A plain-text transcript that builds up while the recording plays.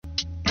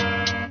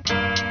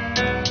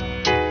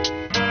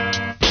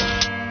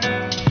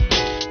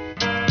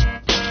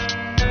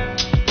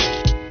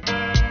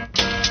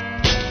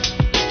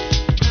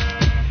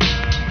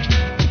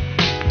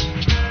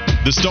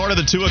The start of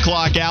the 2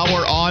 o'clock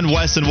hour on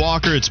Wes and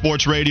Walker at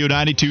Sports Radio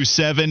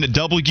 92.7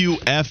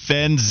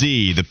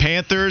 WFNZ. The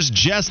Panthers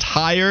just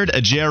hired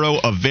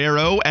Ejiro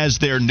Evero as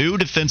their new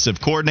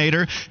defensive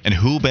coordinator, and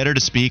who better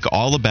to speak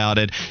all about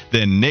it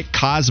than Nick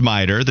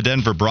Kosmider, the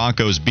Denver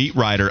Broncos beat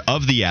writer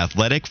of The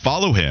Athletic.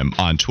 Follow him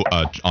on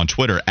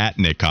Twitter at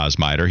Nick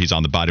Kosmider. He's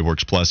on the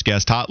Bodyworks Plus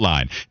guest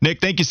hotline.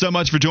 Nick, thank you so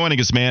much for joining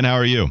us, man. How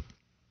are you?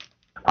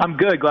 I'm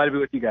good. Glad to be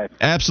with you guys.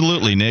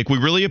 Absolutely, Nick. We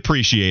really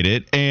appreciate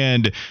it.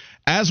 And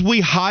as we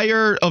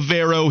hire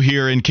Evero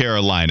here in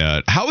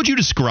Carolina, how would you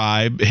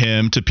describe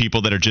him to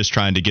people that are just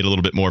trying to get a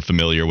little bit more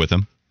familiar with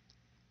him?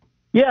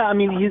 Yeah, I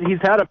mean, he's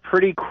had a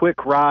pretty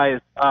quick rise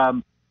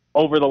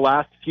over the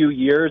last few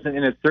years, and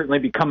it's certainly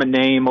become a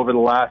name over the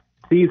last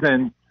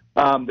season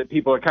that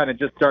people are kind of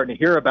just starting to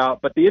hear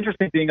about. But the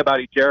interesting thing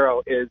about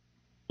Ejiro is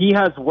he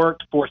has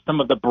worked for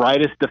some of the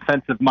brightest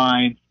defensive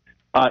minds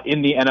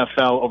in the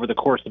NFL over the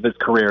course of his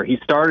career. He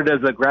started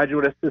as a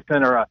graduate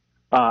assistant or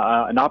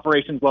an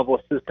operations level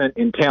assistant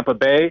in Tampa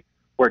Bay,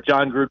 where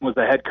John Gruden was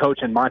the head coach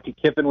and Monty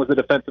Kiffin was the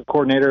defensive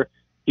coordinator.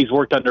 He's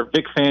worked under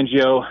Vic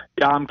Fangio,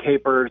 Dom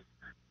Capers,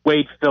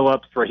 Wade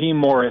Phillips, Raheem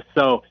Morris.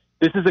 So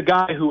this is a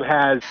guy who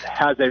has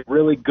a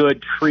really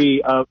good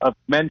tree of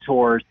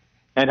mentors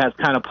and has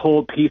kind of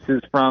pulled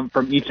pieces from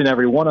each and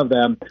every one of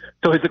them.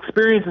 So his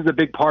experience is a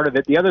big part of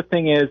it. The other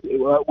thing is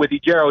with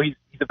Ejiro, he's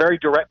a very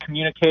direct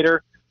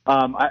communicator.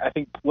 I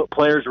think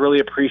players really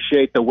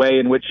appreciate the way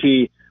in which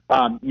he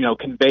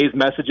conveys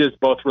messages,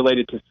 both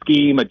related to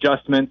scheme,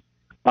 adjustments,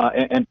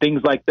 and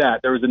things like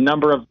that. There was a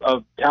number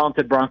of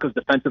talented Broncos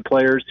defensive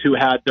players who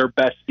had their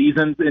best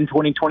seasons in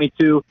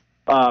 2022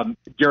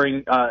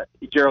 during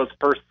Ejiro's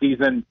first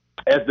season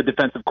as the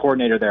defensive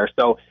coordinator there.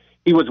 So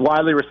he was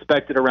widely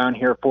respected around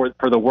here for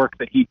the work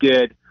that he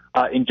did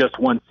in just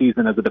one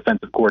season as a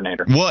defensive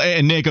coordinator. Well,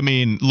 and Nick, I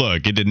mean,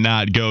 look, it did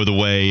not go the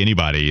way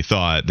anybody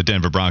thought the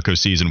Denver Broncos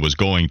season was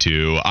going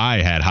to.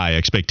 I had high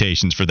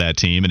expectations for that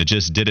team, and it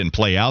just didn't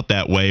play out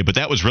that way, but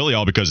that was really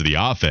all because of the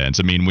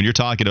offense. I mean, when you're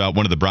talking about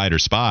one of the brighter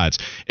spots,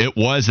 it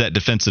was that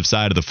defensive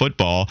side of the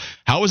football.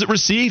 How was it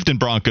received in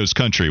Broncos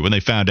country when they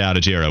found out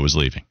Ejiro was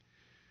leaving?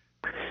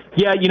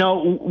 Yeah,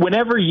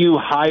 whenever you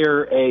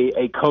hire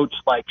a coach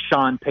like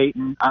Sean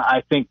Payton,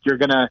 I think you're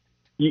going to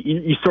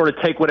You sort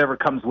of take whatever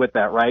comes with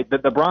that, right?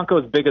 The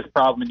Broncos' biggest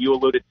problem, and you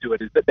alluded to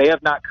it, is that they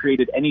have not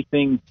created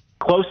anything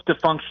close to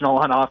functional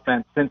on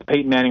offense since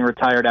Peyton Manning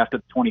retired after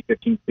the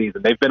 2015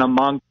 season. They've been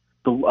among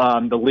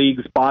the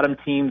league's bottom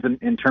teams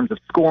in terms of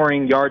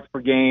scoring, yards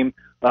per game,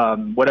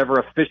 whatever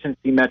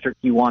efficiency metric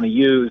you want to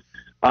use.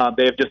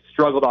 They have just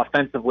struggled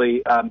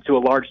offensively to a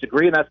large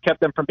degree, and that's kept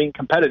them from being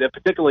competitive,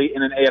 particularly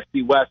in an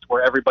AFC West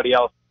where everybody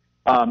else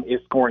is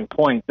scoring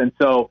points. And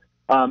so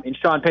in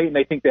Sean Payton,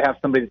 they think they have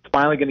somebody that's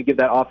finally going to give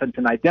that offense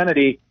an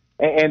identity.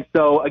 And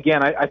so,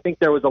 again, I think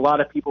there was a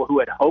lot of people who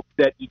had hoped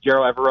that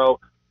Ejiro Evero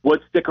would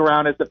stick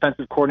around as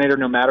defensive coordinator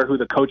no matter who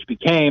the coach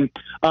became.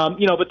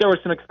 But there were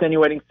some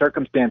extenuating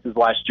circumstances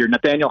last year.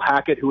 Nathaniel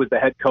Hackett, who was the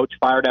head coach,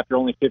 fired after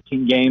only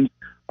 15 games.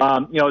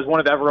 Was one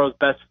of Evero's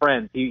best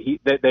friends. They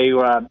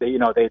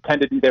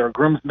attended. They were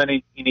groomsmen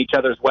in each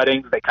other's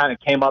weddings. They kind of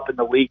came up in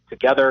the league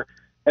together.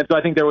 And so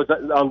I think there was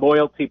a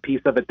loyalty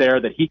piece of it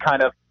there that he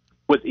kind of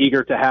was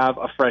eager to have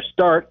a fresh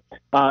start,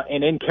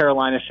 and in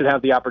Carolina should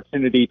have the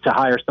opportunity to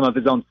hire some of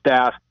his own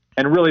staff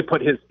and really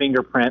put his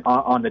fingerprint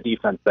on the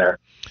defense there.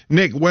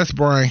 Nick, Wes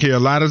Bryant here. A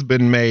lot has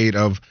been made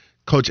of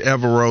Coach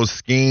Evero's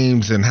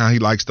schemes and how he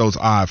likes those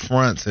odd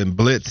fronts and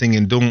blitzing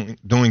and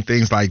doing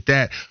things like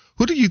that.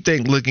 Who do you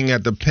think, looking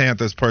at the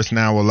Panthers'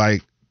 personnel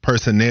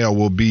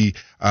will be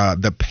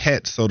the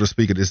pet, so to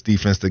speak, of this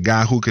defense, the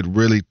guy who could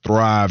really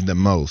thrive the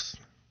most?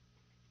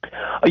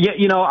 Yeah,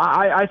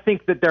 I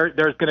think that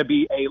there's going to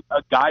be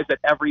a guys at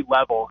every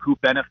level who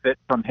benefit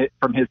from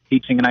his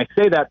teaching, and I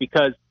say that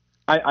because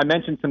I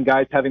mentioned some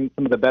guys having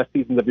some of the best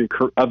seasons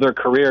of their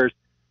careers.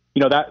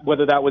 That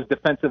whether that was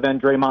defensive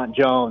end Draymond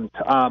Jones,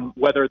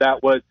 whether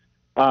that was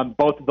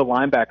both of the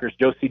linebackers,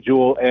 Josie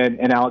Jewell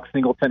and Alex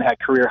Singleton, had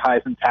career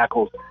highs in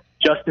tackles.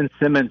 Justin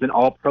Simmons, an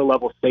all-pro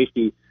level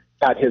safety,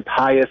 had his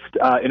highest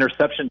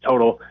interception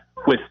total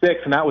with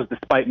 6, and that was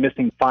despite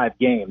missing 5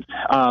 games.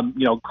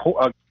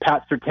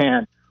 Pat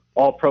Surtain,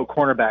 all-pro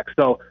cornerback.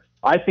 So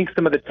I think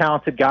some of the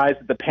talented guys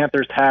that the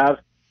Panthers have,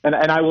 and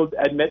I will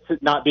admit to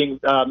not being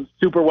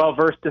super well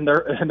versed in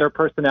their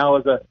personnel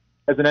as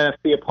an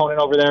NFC opponent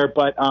over there,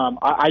 but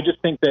I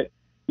just think that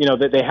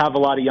that they have a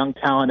lot of young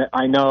talent.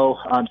 I know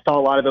saw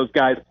a lot of those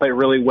guys play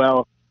really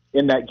well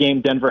in that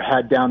game Denver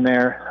had down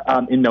there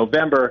in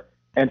November,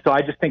 and so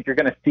I just think you're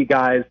going to see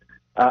guys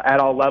at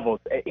all levels.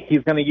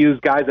 He's going to use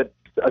guys at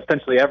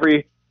essentially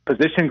every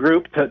position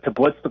group to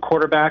blitz the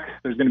quarterback.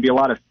 There's going to be a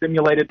lot of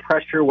simulated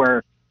pressure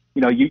where,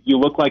 you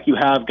look like you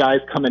have guys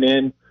coming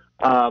in,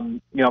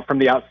 from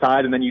the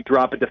outside, and then you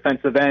drop a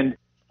defensive end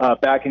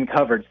back in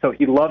coverage. So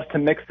he loves to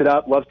mix it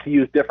up, loves to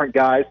use different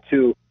guys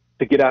to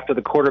get after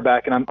the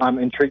quarterback, and I'm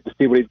intrigued to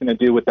see what he's going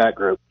to do with that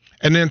group.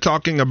 And then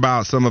talking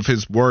about some of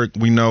his work,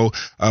 we know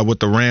with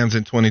the Rams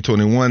in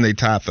 2021, they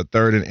tied for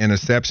third in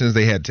interceptions.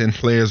 They had 10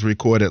 players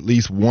record at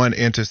least one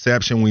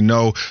interception. We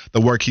know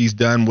the work he's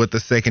done with the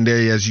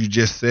secondary, as you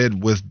just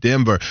said, with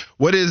Denver.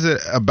 What is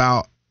it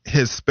about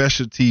his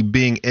specialty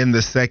being in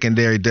the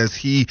secondary? Does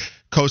he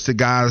coach the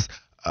guys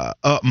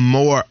up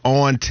more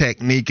on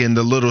technique and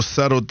the little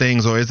subtle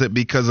things, or is it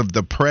because of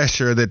the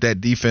pressure that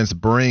defense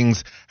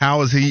brings?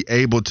 How is he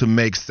able to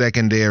make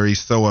secondary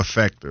so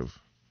effective?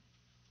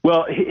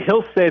 Well,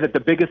 he'll say that the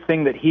biggest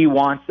thing that he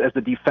wants as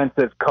a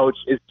defensive coach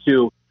is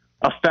to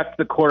affect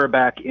the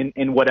quarterback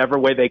in whatever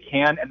way they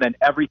can, and then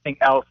everything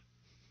else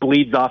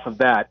bleeds off of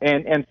that.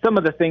 And some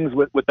of the things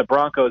with the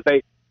Broncos,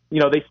 they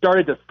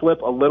started to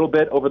slip a little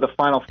bit over the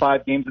final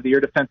 5 games of the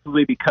year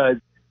defensively because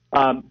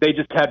they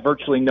just had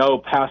virtually no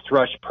pass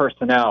rush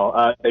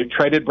personnel. They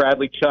traded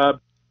Bradley Chubb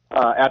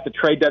at the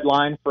trade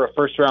deadline for a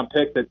first-round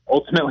pick that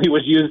ultimately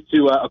was used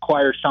to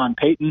acquire Sean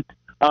Payton.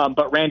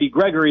 But Randy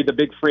Gregory, the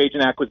big free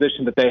agent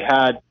acquisition that they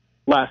had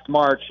last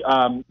March,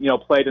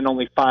 played in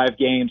only 5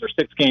 games or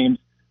 6 games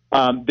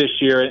this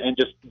year, and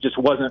just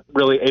wasn't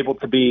really able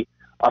to be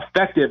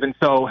effective. And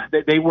so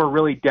they were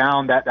really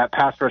down that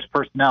pass rush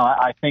personnel.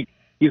 I think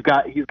he's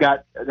got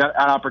an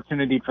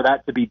opportunity for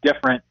that to be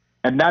different.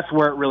 And that's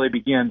where it really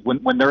begins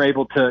when they're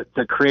able to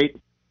create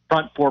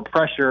front 4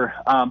 pressure.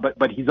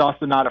 But he's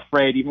also not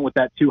afraid, even with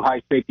that too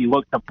high safety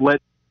look, to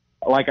blitz,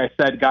 like I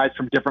said, guys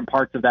from different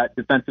parts of that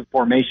defensive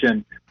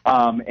formation.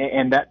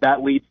 And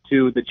that leads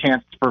to the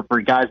chance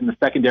for guys in the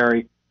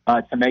secondary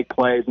to make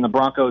plays. And the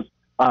Broncos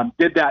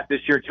did that this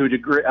year to a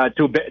degree,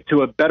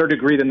 to a better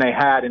degree than they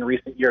had in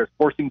recent years.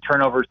 Forcing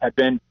turnovers had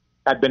been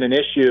an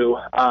issue.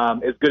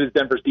 As good as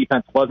Denver's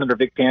defense was under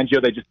Vic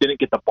Fangio, they just didn't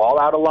get the ball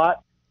out a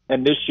lot.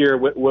 And this year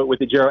with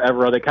Ejiro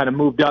Evero, they kind of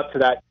moved up to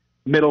that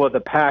middle of the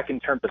pack in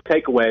terms of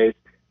takeaways.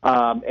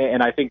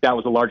 And I think that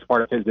was a large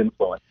part of his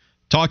influence.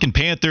 Talking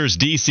Panthers,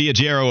 DC,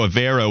 Ejiro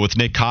Evero with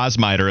Nick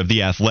Kosmider of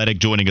The Athletic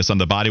joining us on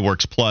the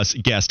Bodyworks Plus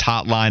guest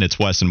hotline. It's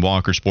Wes and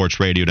Walker, Sports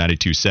Radio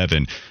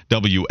 92.7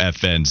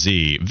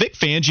 WFNZ. Vic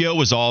Fangio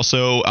was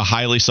also a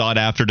highly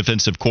sought-after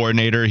defensive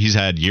coordinator. He's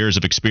had years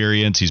of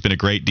experience. He's been a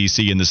great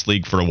DC in this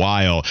league for a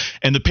while.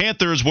 And the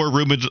Panthers were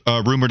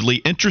rumoredly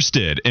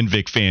interested in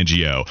Vic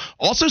Fangio.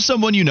 Also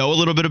someone you know a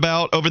little bit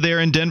about over there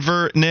in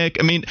Denver, Nick.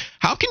 I mean,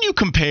 how can you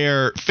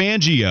compare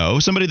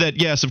Fangio, somebody that,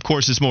 yes, of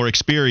course, is more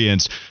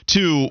experienced,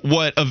 to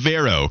what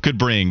Evero could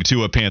bring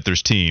to a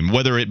Panthers team,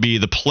 whether it be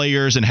the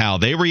players and how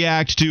they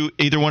react to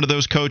either one of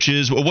those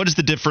coaches? What is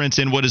the difference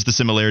and what is the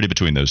similarity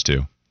between those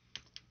two?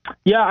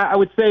 Yeah, I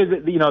would say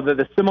that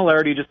the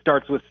similarity just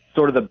starts with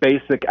sort of the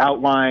basic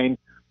outline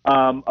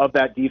of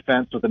that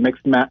defense with a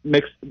mixed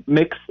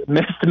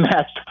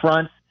matched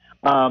front,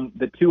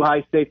 the too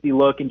high safety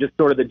look, and just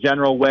sort of the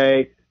general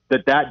way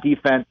that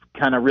defense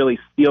kind of really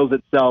steals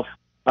itself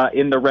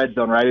in the red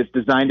zone, right? It's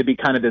designed to be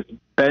kind of this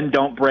bend,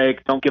 don't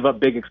break, don't give up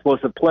big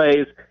explosive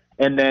plays,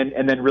 and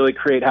then really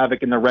create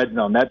havoc in the red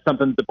zone. That's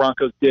something the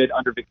Broncos did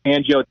under Vic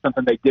Fangio. It's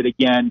something they did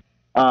again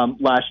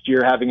last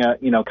year, having a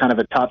kind of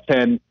a top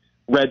 10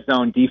 red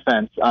zone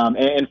defense.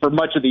 And for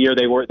much of the year,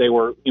 they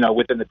were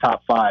within the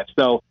top 5.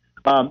 So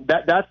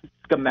that's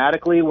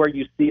schematically where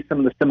you see some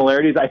of the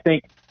similarities. I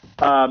think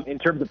in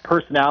terms of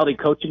personality,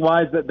 coaching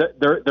wise,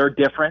 they're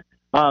different.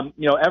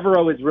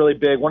 Evero is really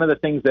big. One of the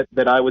things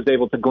that I was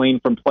able to glean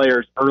from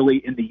players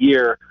early in the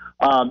year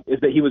is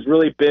that he was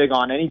really big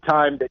on any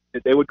time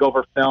that they would go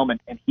over film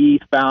and he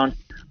found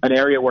an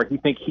area where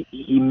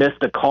he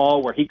missed a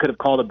call where he could have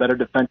called a better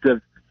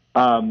defensive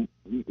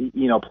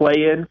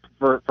play in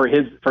for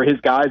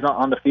his guys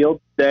on the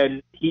field.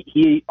 Then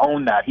he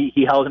owned that.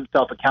 He held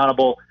himself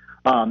accountable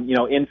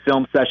in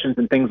film sessions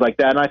and things like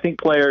that. And I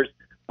think players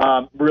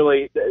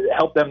really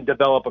helped them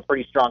develop a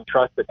pretty strong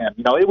trust in him.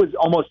 It was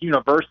almost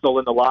universal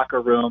in the locker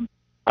room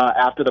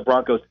after the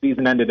Broncos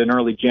season ended in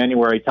early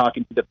January,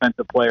 talking to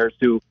defensive players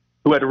who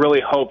had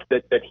really hoped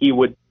that he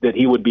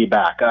would be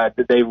back.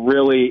 That they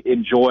really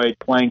enjoyed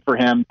playing for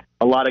him.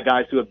 A lot of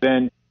guys who have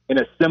been in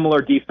a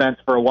similar defense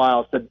for a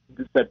while said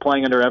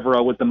playing under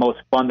Evero was the most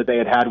fun that they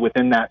had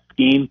within that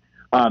scheme.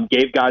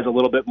 Gave guys a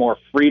little bit more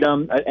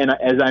freedom, and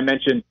as I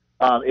mentioned,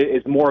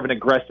 is more of an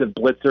aggressive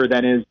blitzer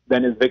than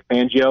is Vic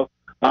Fangio.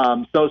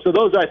 So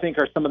those, I think,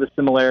 are some of the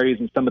similarities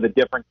and some of the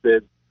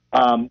differences,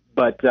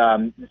 but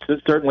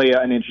certainly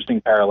an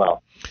interesting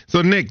parallel.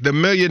 So, Nick, the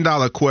 $1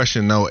 million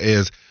question, though,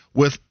 is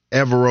with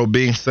Evero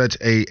being such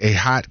a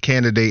hot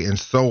candidate and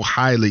so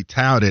highly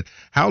touted,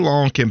 how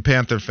long can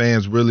Panther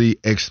fans really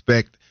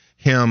expect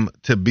him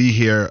to be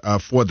here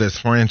for this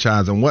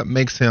franchise, and what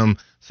makes him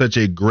such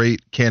a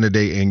great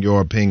candidate in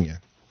your opinion?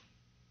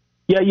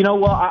 Yeah,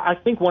 I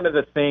think one of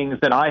the things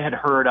that I had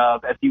heard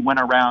of as he went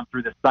around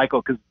through this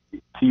cycle, because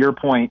to your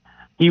point,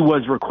 he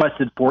was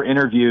requested for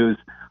interviews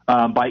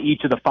by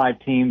each of the 5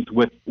 teams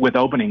with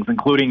openings,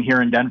 including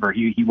here in Denver.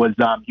 He was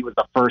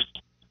the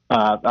first,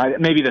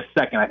 maybe the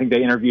second. I think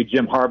they interviewed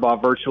Jim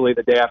Harbaugh virtually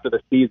the day after the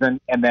season,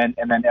 and then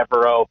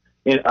Evero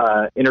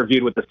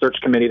interviewed with the search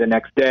committee the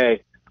next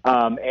day,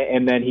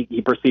 and then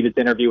he proceeded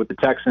to interview with the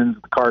Texans,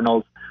 the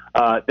Cardinals,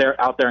 they're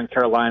out there in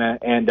Carolina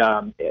and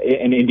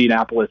in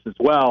Indianapolis as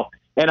well.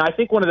 And I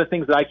think one of the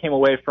things that I came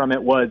away from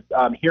it was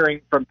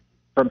hearing from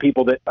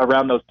people that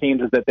around those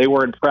teams is that they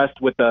were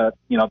impressed with the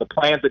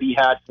plans that he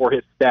had for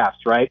his staffs.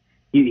 Right,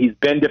 he's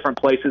been different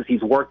places.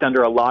 He's worked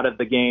under a lot of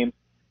the game's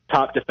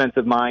top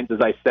defensive minds, as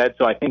I said.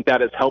 So I think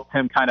that has helped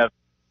him kind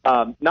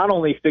of not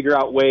only figure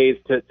out ways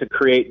to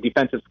create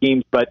defensive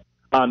schemes, but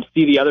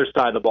see the other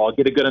side of the ball,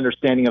 get a good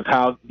understanding of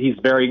how these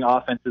varying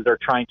offenses are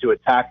trying to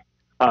attack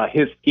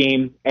his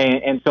scheme.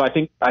 And so I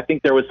think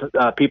there was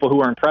people who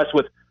were impressed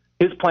with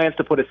his plans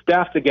to put his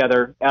staff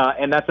together,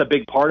 and that's a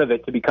big part of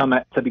it to become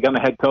a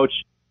head coach.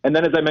 And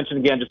then, as I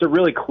mentioned again, just a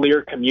really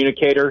clear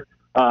communicator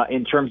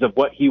in terms of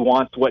what he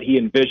wants, what he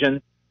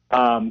envisions.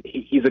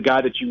 He's a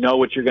guy that you know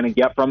what you're going to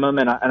get from him,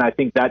 and I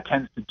think that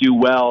tends to do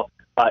well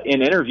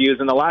in interviews.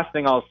 And the last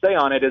thing I'll say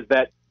on it is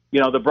that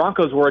the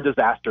Broncos were a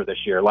disaster this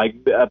year. Like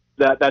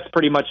that's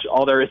pretty much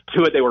all there is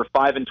to it. They were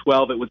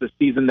 5-12. It was a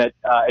season that,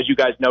 as you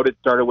guys noted,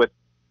 started with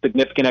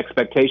significant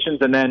expectations,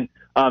 and then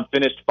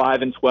finished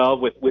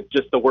 5-12 with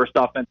just the worst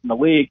offense in the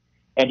league.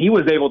 And he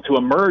was able to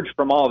emerge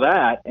from all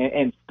that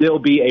and still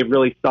be a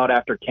really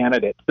sought-after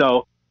candidate.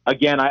 So,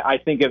 again, I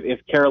think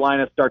if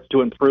Carolina starts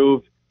to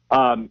improve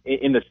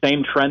in the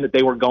same trend that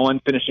they were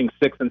going, finishing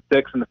 6-6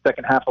 in the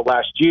second half of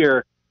last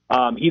year,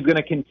 he's going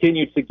to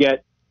continue to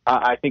get,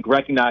 I think,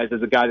 recognized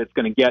as a guy that's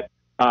going to get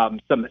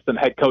some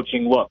head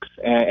coaching looks.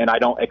 And I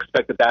don't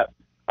expect that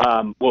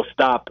will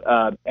stop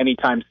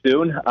anytime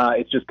soon.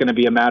 It's just going to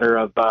be a matter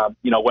of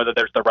whether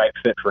there's the right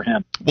fit for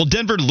him. Well,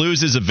 Denver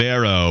loses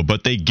Avero,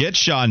 but they get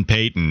Sean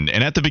Payton.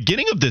 And at the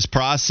beginning of this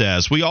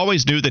process, we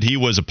always knew that he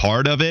was a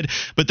part of it.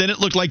 But then it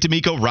looked like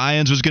D'Amico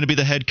Ryans was going to be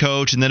the head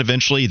coach, and then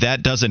eventually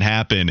that doesn't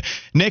happen.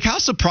 Nick, how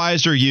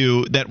surprised are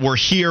you that we're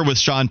here with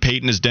Sean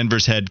Payton as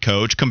Denver's head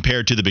coach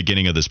compared to the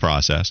beginning of this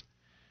process?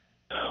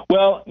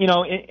 Well,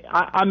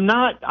 I'm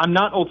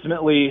not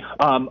ultimately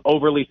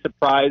overly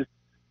surprised.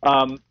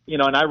 And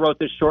I wrote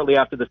this shortly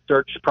after the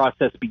search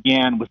process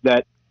began, was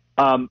that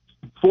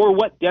for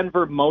what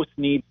Denver most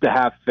needs to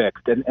have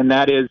fixed, and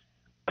that is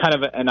kind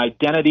of an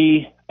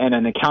identity and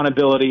an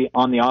accountability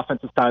on the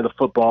offensive side of the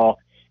football,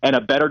 and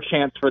a better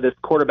chance for this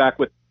quarterback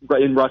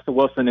in Russell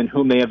Wilson, in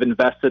whom they have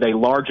invested a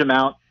large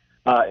amount,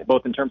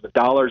 both in terms of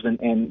dollars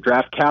and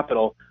draft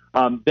capital.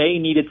 They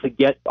needed to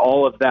get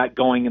all of that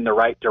going in the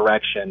right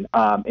direction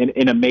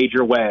in a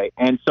major way.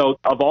 And so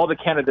of all the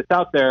candidates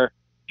out there,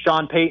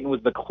 Sean Payton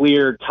was the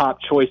clear top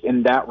choice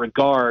in that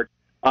regard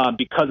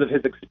because of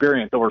his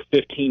experience over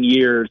 15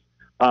 years,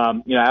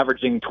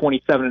 averaging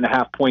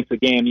 27.5 points a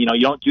game. You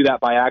don't do that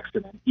by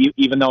accident,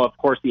 even though, of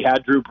course, he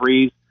had Drew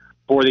Brees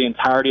for the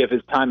entirety of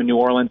his time in New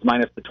Orleans,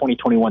 minus the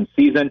 2021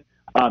 season.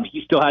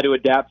 He still had to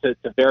adapt to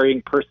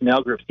varying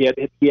personnel groups. He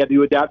had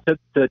to adapt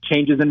to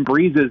changes in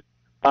Brees's,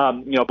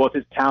 both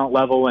his talent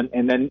level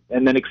and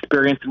then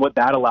experience and what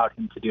that allowed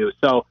him to do.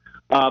 So,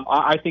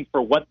 I think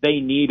for what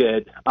they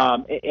needed,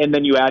 and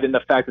then you add in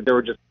the fact that there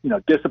were just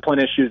discipline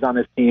issues on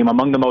this team,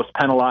 among the most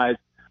penalized,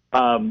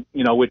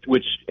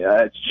 which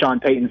Sean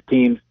Payton's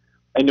teams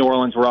in New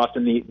Orleans were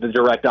often the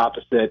direct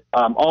opposite.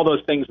 All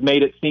those things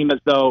made it seem as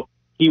though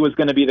he was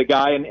going to be the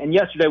guy. And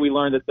yesterday we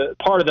learned that the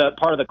part of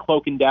the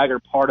cloak and dagger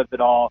part of it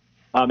all,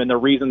 and the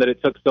reason that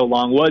it took so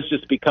long was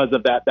just because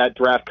of that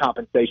draft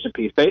compensation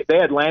piece. They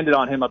had landed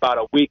on him about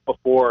a week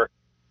before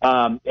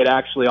it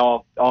actually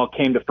all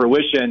came to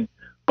fruition.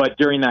 But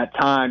during that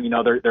time,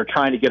 they're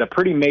trying to get a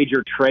pretty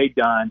major trade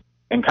done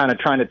and kind of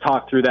trying to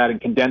talk through that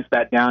and condense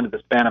that down to the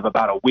span of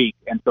about a week.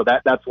 And so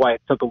that's why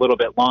it took a little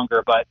bit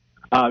longer. But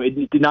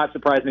it did not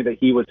surprise me that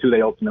he was who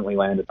they ultimately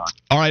landed on.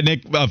 All right,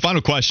 Nick,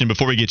 final question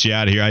before we get you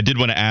out of here. I did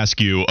want to ask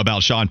you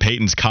about Sean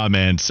Payton's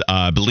comments,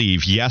 I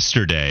believe,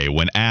 yesterday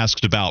when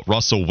asked about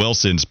Russell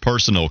Wilson's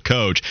personal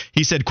coach.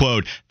 He said,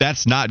 quote,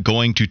 "That's not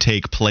going to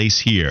take place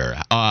here."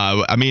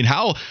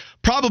 How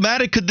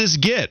problematic could this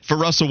get for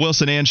Russell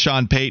Wilson and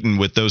Sean Payton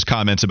with those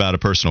comments about a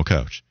personal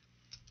coach?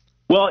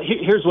 Well,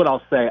 here's what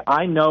I'll say.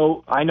 I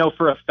know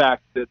for a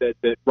fact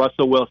that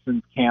Russell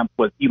Wilson's camp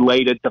was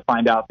elated to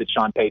find out that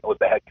Sean Payton was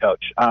the head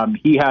coach.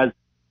 He has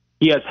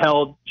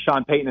held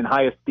Sean Payton in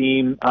high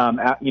esteem.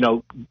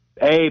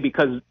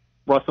 Because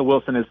Russell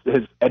Wilson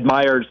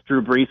admires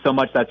Drew Brees so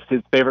much. That's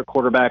his favorite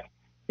quarterback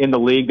in the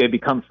league. They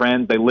become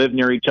friends. They live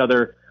near each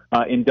other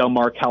in Del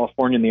Mar,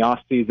 California, in the off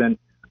season.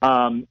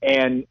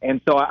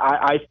 And so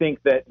I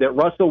think that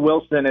Russell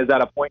Wilson is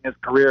at a point in his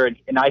career,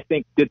 and I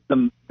think did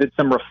some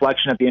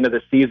reflection at the end of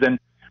the season,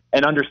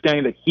 and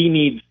understanding that he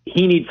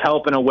needs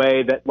help in a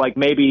way that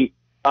maybe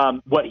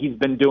what he's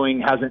been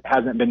doing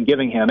hasn't been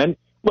giving him. And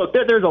look,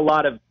 there's a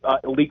lot of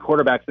elite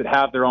quarterbacks that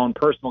have their own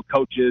personal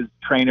coaches,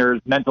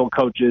 trainers, mental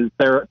coaches,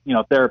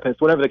 therapists,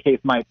 whatever the case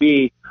might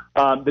be.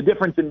 The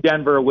difference in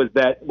Denver was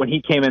that when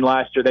he came in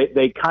last year,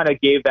 they kind of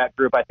gave that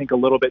group, I think, a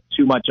little bit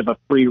too much of a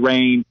free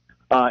rein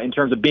in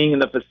terms of being in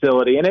the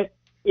facility. And it,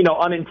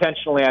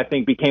 unintentionally, I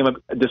think, became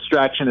a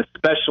distraction,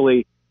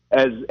 especially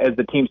as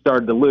the team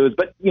started to lose.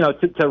 But,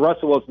 to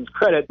Russell Wilson's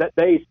credit,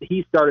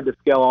 he started to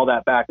scale all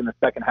that back in the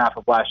second half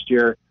of last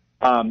year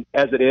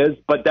as it is.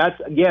 But that's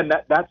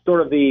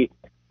sort of the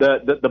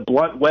the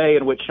blunt way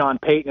in which Sean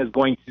Payton is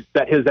going to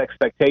set his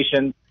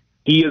expectations.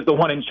 He is the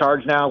one in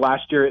charge now.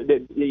 Last year,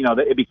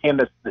 it became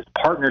this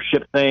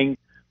partnership thing,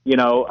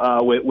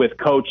 with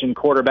coach and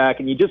quarterback,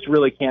 and you just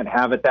really can't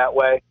have it that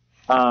way.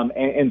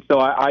 And so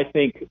I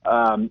think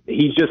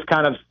he's just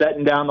kind of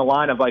setting down the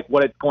line of like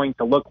what it's going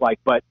to look like.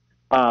 But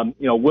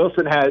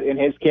Wilson has in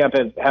his camp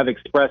have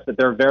expressed that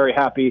they're very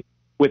happy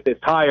with this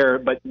hire,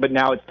 but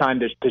now it's time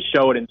to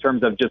show it in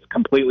terms of just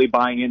completely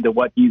buying into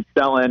what he's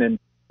selling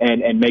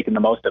and making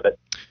the most of it.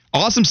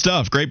 Awesome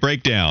stuff. Great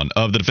breakdown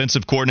of the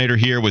defensive coordinator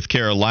here with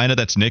Carolina.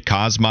 That's Nick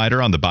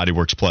Kosmider on the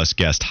Bodyworks Plus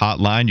guest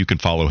hotline. You can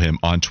follow him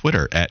on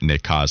Twitter at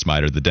Nick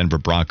Kosmider, the Denver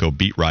Bronco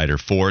beat writer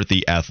for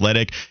The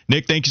Athletic.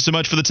 Nick, thank you so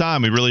much for the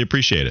time. We really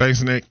appreciate it.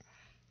 Thanks, Nick.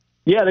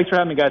 Yeah, thanks for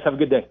having me, guys. Have a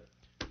good day.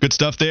 Good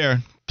stuff there.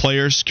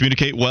 Players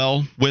communicate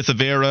well with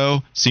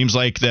Evero. Seems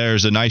like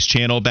there's a nice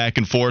channel back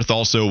and forth.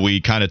 Also,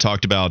 we kind of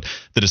talked about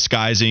the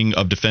disguising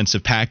of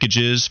defensive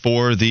packages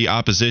for the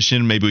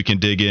opposition. Maybe we can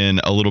dig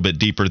in a little bit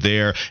deeper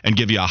there and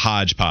give you a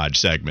hodgepodge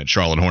segment.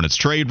 Charlotte Hornets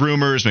trade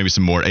rumors, maybe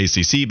some more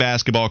ACC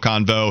basketball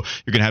convo.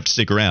 You're going to have to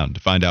stick around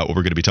to find out what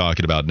we're going to be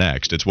talking about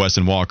next. It's Wes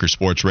and Walker,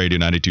 Sports Radio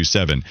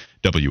 92.7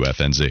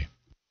 WFNZ.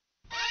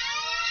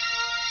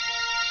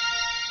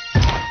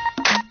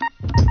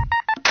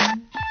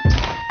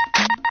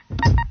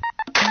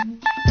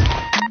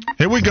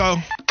 Here we go.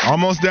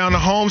 Almost down the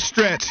home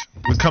stretch.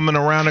 We're coming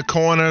around the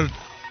corner.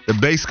 The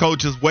base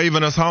coach is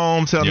waving us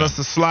home, telling us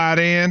to slide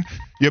in.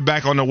 You're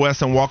back on the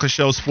Wes and Walker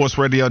Show, Sports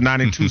Radio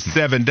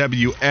 92.7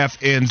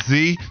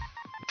 WFNZ.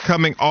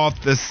 Coming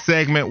off the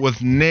segment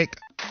with Nick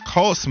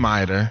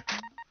Kosmider.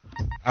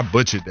 I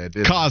butchered that,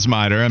 didn't I?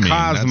 Kosmider. I mean,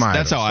 Kosmider.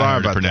 that's how I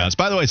heard it pronounced.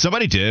 By the way,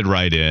 somebody did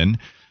write in.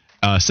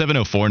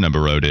 704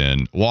 number wrote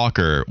in,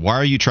 Walker, why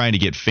are you trying to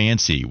get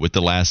fancy with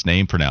the last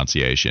name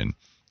pronunciation?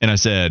 And I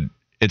said,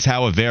 it's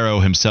how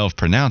Evero himself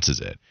pronounces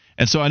it.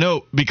 And so I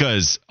know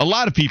because a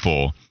lot of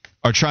people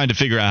are trying to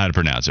figure out how to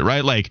pronounce it,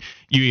 right? Like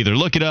you either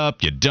look it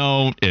up, you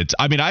don't.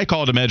 I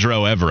called him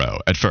Evero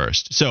at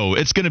first. So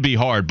it's going to be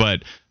hard.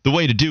 But the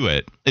way to do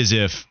it is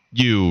if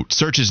you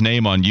search his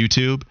name on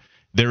YouTube,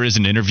 there is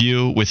an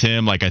interview with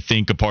him, like I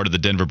think a part of the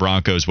Denver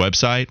Broncos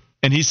website.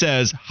 And he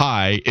says,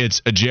 hi,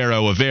 it's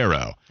Ejiro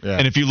Evero. Yeah.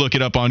 And if you look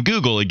it up on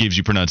Google, it gives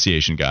you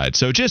pronunciation guides.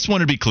 So just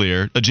want to be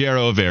clear,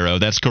 Ejiro Evero,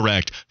 that's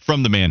correct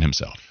from the man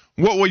himself.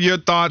 What were your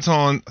thoughts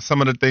on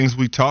some of the things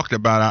we talked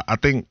about? I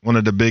think one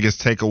of the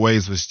biggest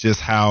takeaways was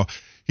just how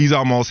he's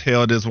almost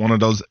hailed as one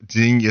of those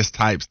genius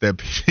types that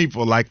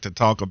people like to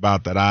talk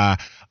about that I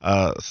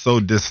so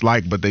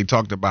dislike. But they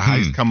talked about how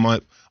he's come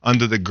up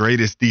under the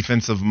greatest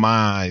defensive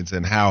minds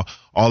and how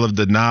all of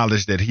the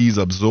knowledge that he's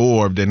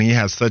absorbed, and he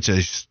has such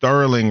a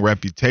sterling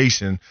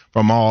reputation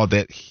from all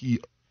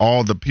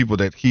the people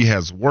that he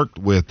has worked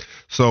with.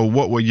 So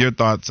what were your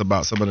thoughts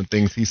about some of the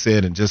things he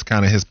said and just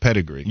kind of his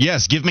pedigree?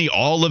 Yes, give me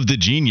all of the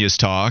genius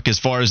talk as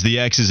far as the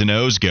X's and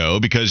O's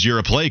go, because you're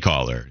a play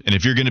caller. And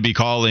if you're going to be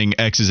calling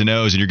X's and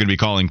O's and you're going to be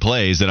calling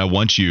plays, then I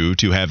want you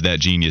to have that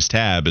genius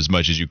tab as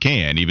much as you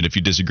can, even if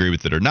you disagree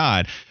with it or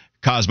not.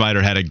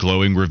 Kosmider had a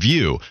glowing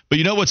review. But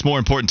you know what's more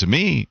important to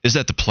me is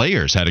that the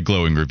players had a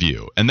glowing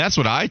review. And that's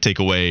what I take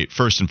away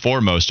first and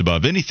foremost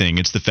above anything.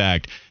 It's the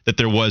fact that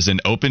there was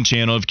an open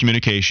channel of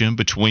communication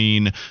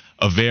between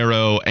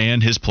Evero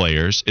and his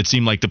players. It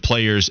seemed like the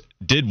players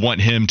did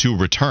want him to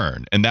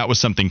return. And that was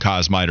something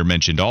Kosmider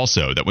mentioned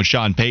also, that when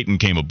Sean Payton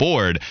came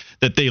aboard,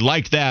 that they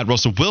liked that.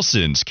 Russell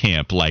Wilson's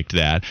camp liked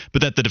that.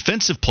 But that the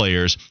defensive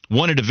players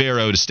wanted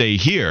Evero to stay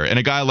here. And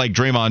a guy like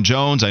Draymond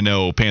Jones, I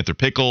know Panther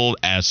Pickle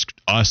asked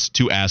us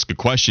to ask a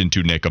question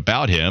to Nick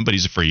about him, but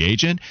he's a free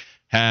agent,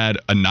 had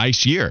a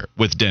nice year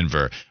with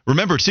Denver.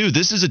 Remember, too,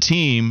 this is a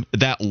team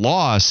that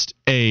lost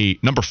a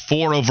number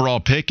 4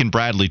 overall pick in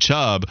Bradley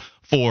Chubb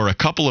for a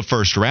couple of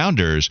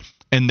first-rounders,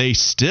 and they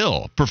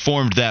still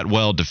performed that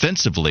well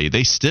defensively.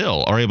 They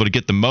still are able to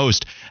get the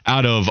most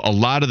out of a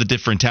lot of the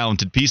different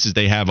talented pieces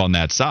they have on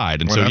that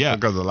side. And that's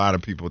because a lot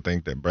of people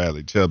think that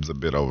Bradley Chubb's a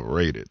bit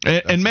overrated.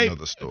 That's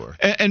another story.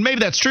 And maybe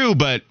that's true,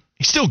 but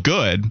he's still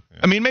good. Yeah.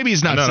 I mean, maybe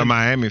he's not. None of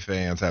Miami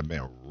fans have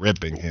been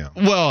ripping him.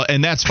 Well,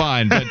 and that's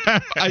fine. But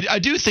I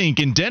do think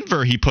in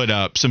Denver he put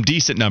up some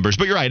decent numbers.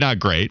 But you're right, not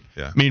great.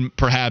 Yeah. I mean,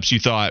 perhaps you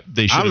thought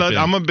they should have been.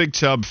 I'm a big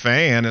Chubb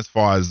fan as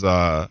far as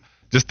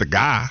just the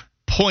guy.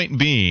 Point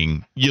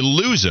being, you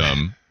lose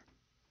him,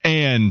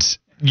 and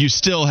you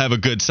still have a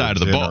good side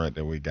of the ball.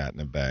 That we got in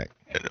the back.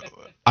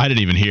 I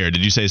didn't even hear.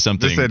 Did you say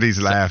something? They said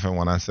he's laughing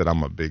when I said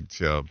I'm a big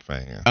Chubb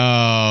fan.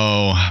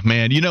 Oh,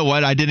 man. You know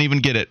what? I didn't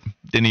even get it.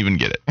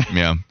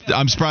 Yeah.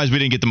 I'm surprised we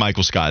didn't get the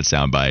Michael Scott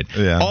soundbite.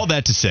 Yeah. All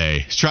that to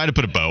say, try to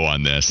put a bow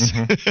on this.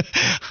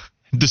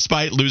 Mm-hmm.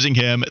 Despite losing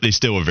him, they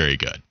still were very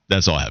good.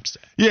 That's all I have to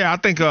say. Yeah, I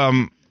think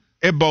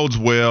it bodes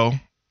well.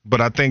 But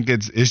I think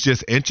it's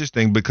just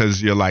interesting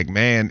because you're like,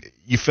 man,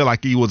 you feel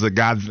like he was a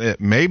guy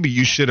that maybe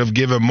you should have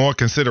given more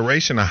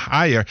consideration or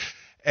higher.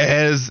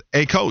 as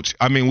a coach.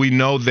 I mean, we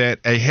know that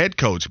a head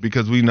coach,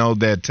 because we know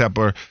that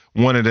Tepper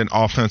wanted an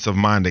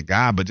offensive-minded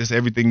guy, but just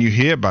everything you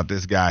hear about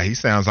this guy, he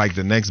sounds like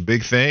the next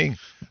big thing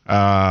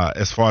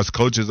as far as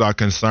coaches are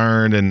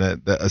concerned, and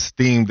the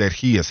esteem that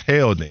he is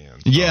held in. So.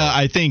 Yeah,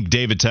 I think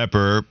David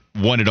Tepper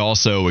wanted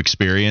also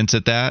experience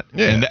at that.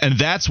 Yeah. And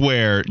that's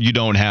where you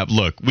don't have,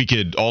 look, we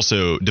could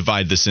also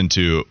divide this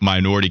into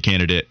minority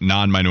candidate,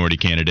 non-minority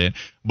candidate,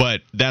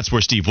 but that's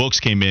where Steve Wilkes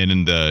came in,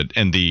 and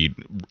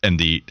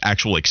the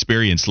actual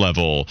experience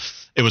level,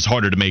 it was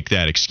harder to make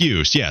that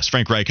excuse. Yes,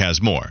 Frank Reich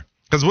has more.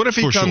 Because what if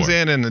he comes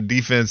in and the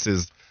defense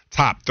is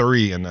top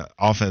 3 and the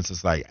offense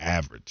is like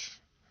average?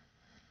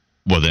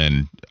 Well,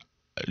 then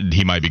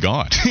he might be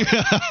gone.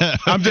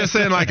 I'm just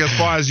saying, like, as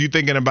far as you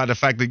thinking about the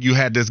fact that you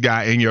had this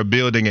guy in your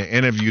building and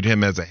interviewed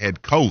him as a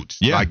head coach.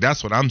 Yeah. Like,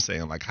 that's what I'm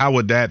saying. Like, how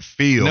would that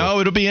feel? No,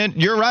 it'll be in.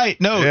 You're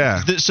right. No.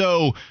 Yeah.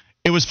 So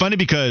it was funny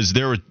because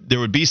there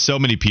would be so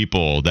many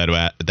people that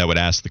would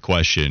ask the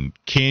question,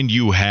 can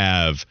you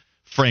have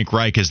Frank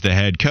Reich as the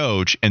head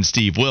coach and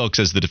Steve Wilkes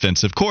as the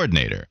defensive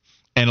coordinator?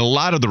 And a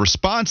lot of the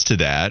response to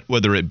that,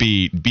 whether it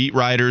be beat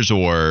writers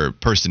or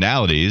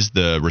personalities,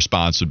 the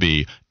response would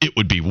be, it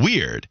would be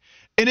weird.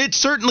 And it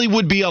certainly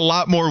would be a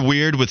lot more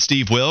weird with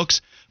Steve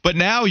Wilkes. But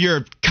now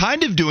you're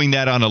kind of doing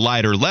that on a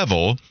lighter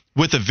level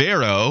with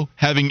Avero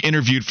having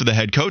interviewed for the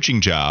head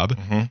coaching job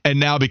and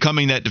now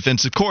becoming that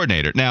defensive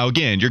coordinator. Now,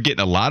 again, you're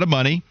getting a lot of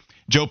money.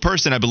 Joe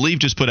Person, I believe,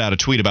 just put out a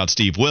tweet about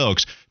Steve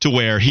Wilkes to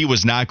where he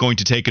was not going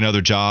to take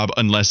another job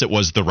unless it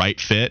was the right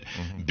fit.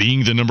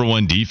 Being the number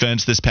 1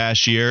 defense this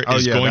past year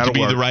is going to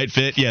be the right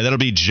fit. Yeah, that'll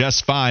be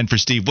just fine for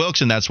Steve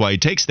Wilkes, and that's why he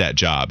takes that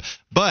job.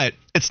 But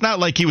it's not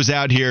like he was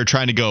out here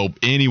trying to go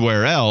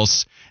anywhere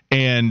else,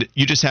 and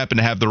you just happen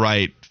to have the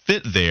right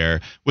fit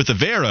there. With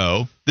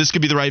Avero, this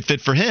could be the right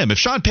fit for him. If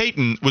Sean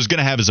Payton was going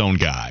to have his own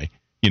guy,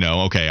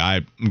 okay,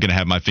 I'm going to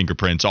have my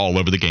fingerprints all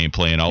over the game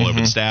plan, all over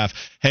the staff.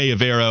 Hey,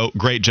 Avero,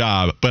 great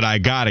job, but I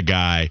got a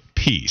guy,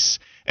 peace.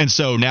 And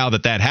so now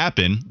that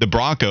happened, the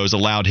Broncos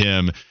allowed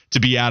him to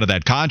be out of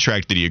that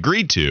contract that he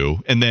agreed to,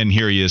 and then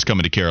here he is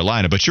coming to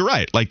Carolina. But you're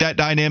right, like that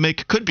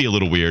dynamic could be a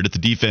little weird if the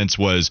defense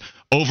was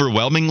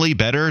overwhelmingly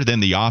better than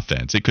the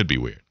offense. It could be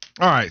weird.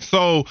 All right,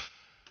 so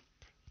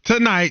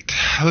tonight,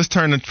 let's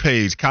turn the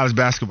page, college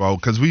basketball,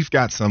 because we've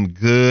got some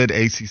good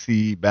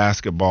ACC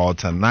basketball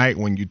tonight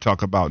when you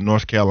talk about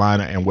North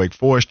Carolina and Wake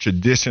Forest,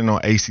 traditional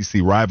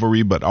ACC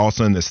rivalry, but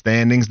also in the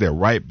standings, they're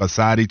right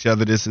beside each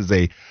other. This is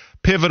a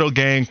pivotal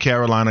game.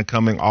 Carolina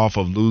coming off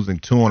of losing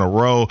 2 in a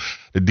row.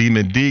 The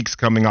Demon Deacs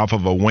coming off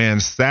of a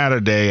win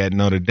Saturday at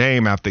Notre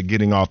Dame after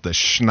getting off the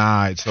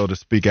schneid, so to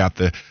speak,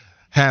 after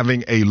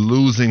having a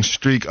losing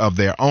streak of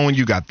their own.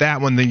 You got that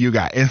one. Then you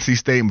got NC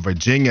State and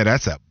Virginia.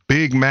 That's a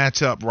big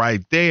matchup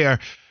right there.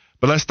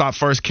 But let's start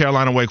first,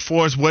 Carolina, Wake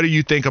Forest. What do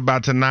you think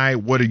about tonight?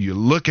 What are you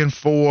looking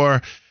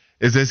for?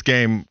 Is this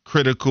game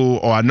critical?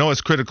 Or I know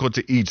it's critical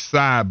to each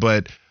side,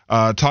 but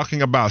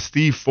talking about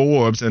Steve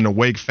Forbes and the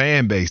Wake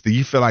fan base, do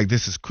you feel like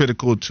this is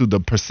critical to the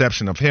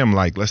perception of him?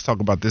 Like, let's talk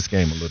about this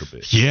game a little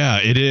bit. Yeah,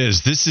 it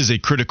is. This is a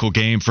critical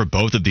game for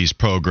both of these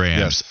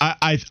programs.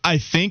 Yes. I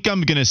think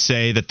I'm going to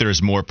say that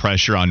there's more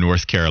pressure on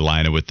North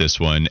Carolina with this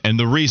one. And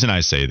the reason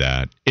I say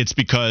that, it's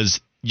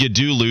because you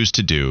do lose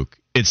to Duke.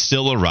 It's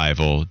still a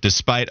rival,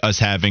 despite us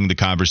having the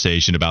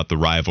conversation about the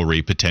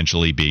rivalry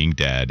potentially being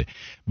dead.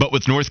 But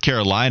with North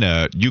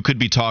Carolina, you could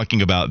be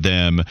talking about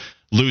them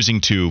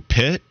losing to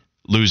Pitt,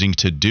 losing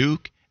to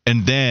Duke,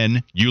 and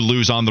then you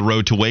lose on the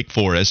road to Wake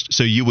Forest,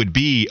 so you would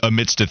be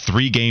amidst a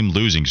 3-game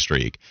losing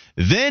streak.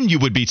 Then you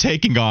would be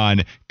taking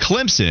on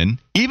Clemson,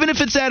 even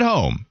if it's at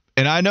home.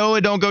 And I know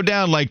it don't go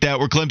down like that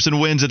where Clemson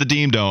wins at the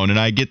Dean Dome, and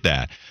I get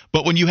that.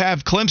 But when you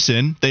have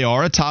Clemson, they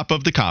are atop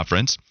of the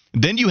conference.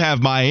 Then you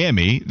have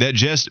Miami that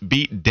just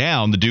beat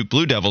down the Duke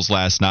Blue Devils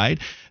last night.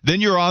 Then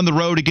you're on the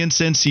road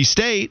against NC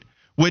State,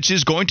 which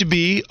is going to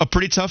be a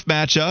pretty tough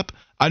matchup.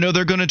 I know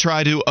they're going to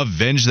try to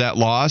avenge that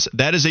loss.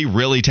 That is a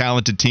really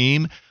talented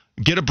team.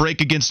 Get a break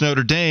against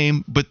Notre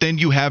Dame, but then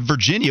you have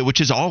Virginia, which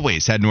has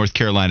always had North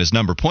Carolina's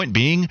number. Point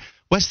being,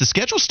 Wes, the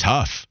schedule's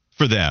tough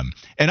for them.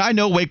 And I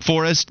know Wake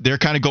Forest, they're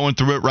kind of going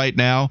through it right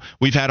now.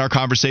 We've had our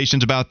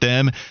conversations about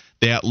them.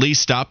 They at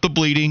least stopped the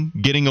bleeding,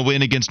 getting a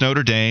win against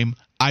Notre Dame.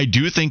 I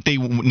do think they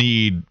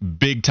need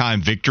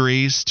big-time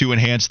victories to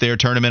enhance their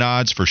tournament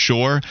odds for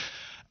sure.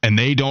 And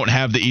they don't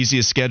have the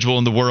easiest schedule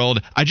in the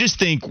world. I just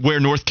think where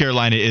North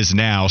Carolina is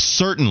now,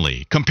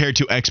 certainly compared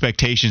to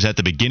expectations at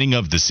the beginning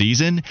of the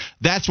season,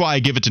 that's why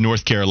I give it to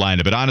North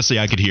Carolina. But honestly,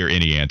 I could hear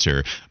any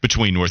answer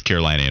between North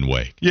Carolina and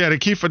Wake. Yeah, the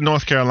key for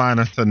North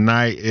Carolina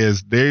tonight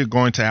is they're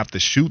going to have to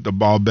shoot the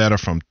ball better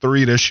from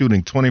 3. They're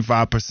shooting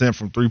 25%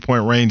 from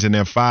 3-point range in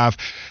their 5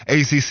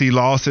 ACC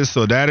losses.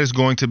 So that is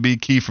going to be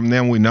key from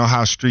them. We know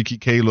how streaky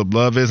Caleb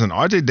Love is. And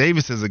RJ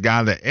Davis is a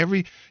guy that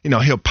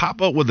he'll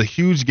pop up with a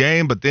huge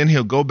game, but then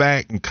he'll go go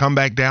back and come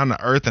back down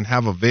to earth and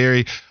have a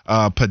very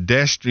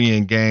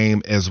pedestrian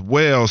game as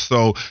well.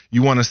 So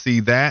you want to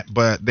see that.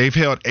 But they've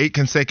held 8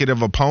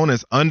 consecutive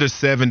opponents under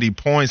 70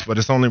 points, but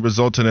it's only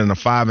resulted in a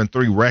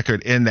 5-3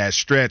 record in that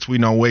stretch. We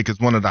know Wake is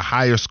one of the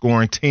higher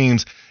scoring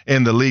teams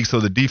in the league, so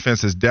the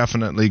defense is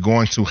definitely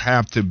going to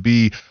have to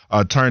be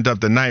turned up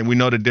tonight. We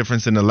know the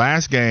difference in the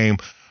last game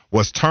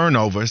was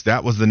turnovers.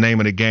 That was the name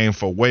of the game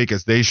for Wake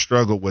as they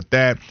struggled with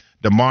that.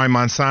 Damari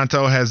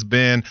Monsanto has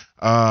been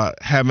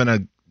having a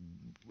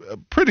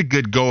pretty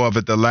good go of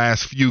it the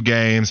last few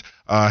games.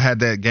 Had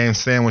that game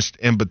sandwiched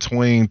in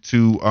between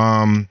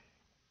to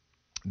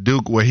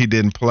Duke where he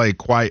didn't play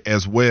quite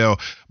as well.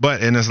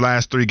 But in his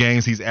last 3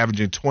 games, he's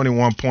averaging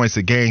 21 points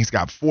a game. He's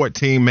got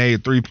 14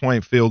 made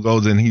 3-point field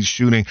goals, and he's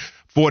shooting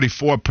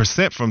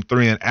 44% from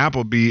 3, and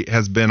Appleby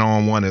has been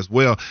on one as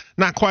well.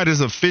 Not quite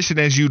as efficient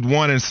as you'd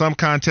want in some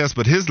contests,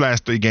 but his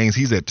last 3 games,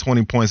 he's at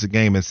 20 points a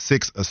game and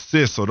 6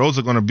 assists. So those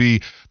are going to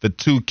be the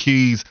 2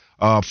 keys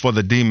for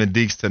the Demon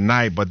Deacs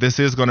tonight. But this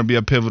is going to be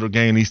a pivotal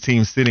game. These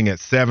teams sitting at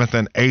 7th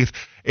and 8th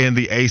in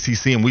the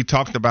ACC, and we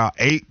talked about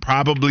 8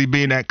 probably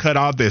being that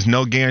cutoff. There's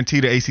no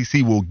guarantee the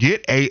ACC will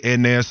get 8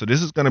 in there, so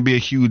this is going to be a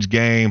huge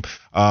game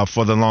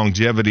for the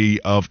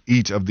longevity of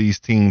each of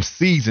these teams'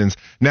 seasons.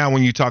 Now,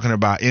 when you're talking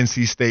about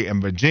NC State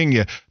and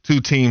Virginia,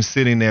 2 teams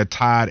sitting there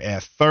tied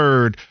at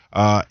 3rd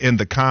in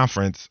the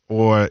conference,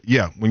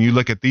 when you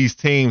look at these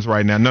teams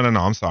right now,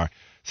 I'm sorry.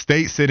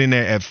 State sitting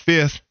there at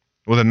 5th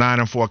with a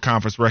 9-4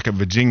 conference record.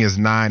 Virginia's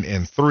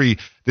 9-3.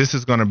 This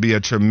is going to be a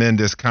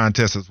tremendous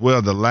contest as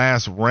well. The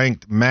last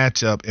ranked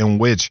matchup in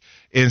which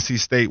NC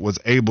State was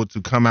able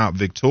to come out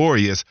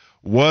victorious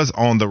was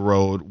on the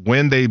road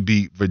when they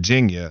beat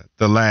Virginia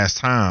the last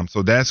time.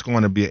 So that's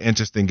going to be an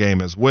interesting game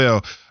as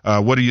well.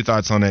 What are your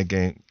thoughts on that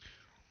game?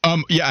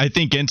 I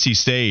think NC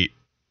State,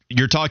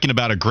 you're talking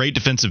about a great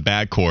defensive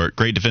backcourt,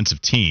 great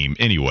defensive team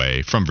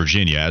anyway from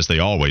Virginia, as they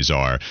always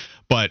are.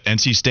 But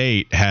NC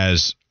State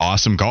has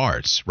awesome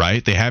guards,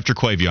 right? They have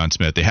Terquavion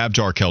Smith. They have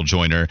Jarkel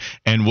Joyner.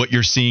 And what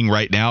you're seeing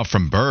right now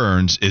from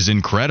Burns is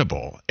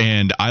incredible.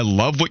 And I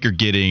love what you're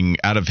getting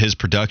out of his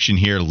production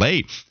here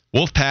late.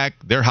 Wolfpack,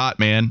 they're hot,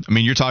 man. I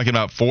mean, you're talking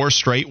about 4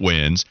 straight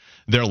wins.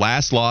 Their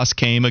last loss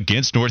came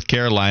against North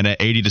Carolina,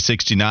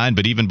 80-69.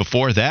 But even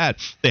before that,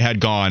 they had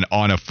gone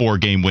on a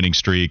 4-game winning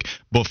streak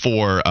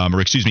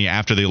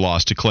after they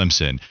lost to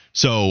Clemson.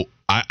 So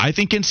I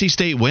think NC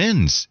State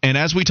wins. And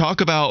as we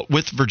talk about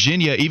with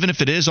Virginia, even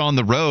if it is on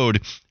the road,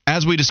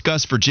 as we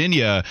discuss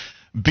Virginia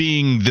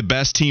being the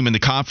best team in the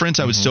conference,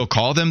 I would still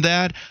call them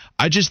that.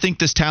 I just think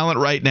this talent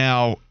right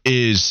now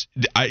is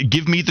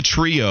give me the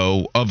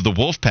trio of the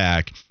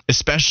Wolfpack,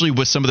 especially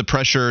with some of the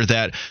pressure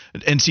that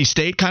NC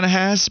State kind of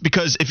has.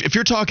 Because if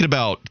you're talking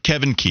about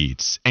Kevin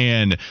Keats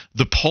and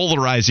the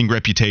polarizing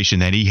reputation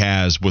that he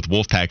has with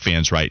Wolfpack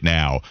fans right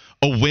now,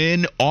 a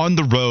win on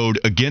the road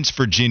against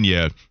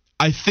Virginia,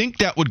 I think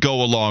that would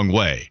go a long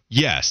way.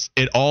 Yes,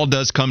 it all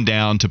does come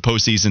down to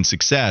postseason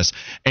success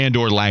and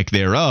or lack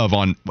thereof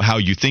on how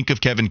you think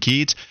of Kevin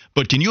Keats.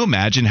 But can you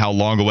imagine how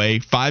long away?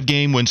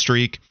 5-game win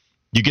streak.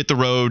 You get the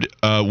road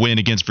win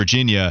against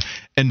Virginia,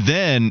 and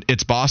then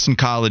it's Boston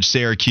College,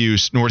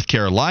 Syracuse, North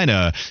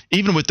Carolina.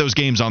 Even with those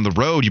games on the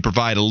road, you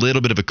provide a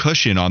little bit of a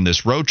cushion on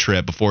this road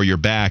trip before you're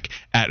back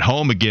at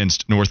home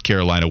against North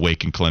Carolina,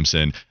 Wake, and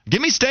Clemson.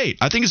 Give me State.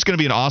 I think it's going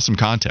to be an awesome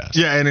contest.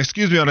 Yeah, and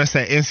excuse me on that,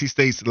 NC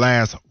State's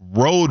last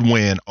road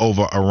win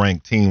over a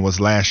ranked team was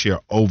last year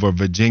over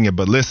Virginia.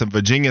 But listen,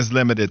 Virginia's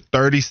limited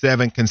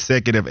 37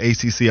 consecutive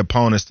ACC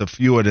opponents to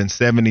fewer than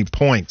 70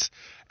 points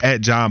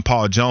at John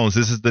Paul Jones.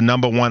 This is the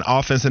number 1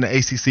 offense in the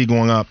ACC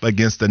going up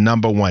against the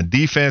number 1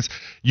 defense.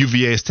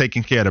 UVA is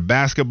taking care of the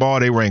basketball.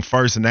 They rank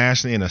first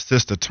nationally in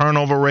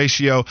assist-to-turnover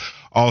ratio,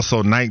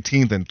 also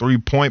 19th in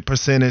three-point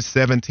percentage,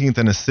 17th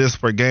in assists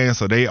per game.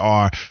 So they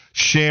are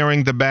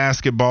sharing the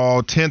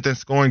basketball, 10th in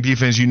scoring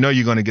defense. You know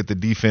you're going to get the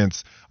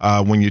defense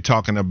when you're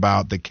talking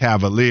about the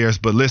Cavaliers.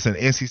 But listen,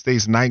 NC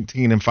State's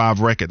 19-5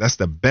 record. That's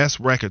the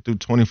best record through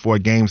 24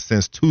 games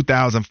since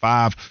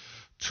 2005.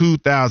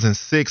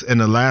 2006, and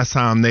the last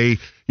time they've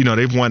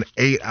won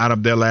 8 out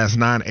of their last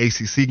 9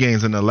 ACC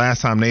games, and the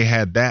last time they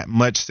had that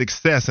much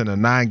success in a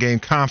 9-game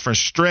conference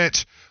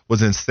stretch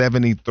was in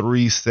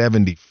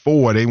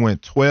 73-74. They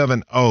went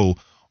 12-0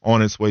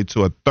 on its way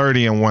to a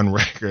 30-1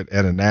 record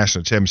at a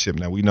national championship.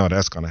 Now we know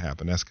that's going to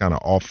happen. That's kind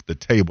of off the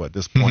table at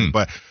this point,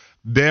 but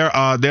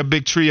their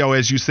big trio,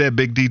 as you said,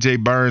 Big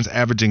DJ Burns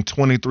averaging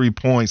 23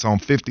 points on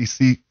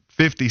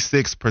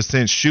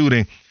 56%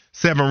 shooting.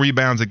 7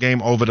 rebounds a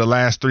game over the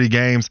last 3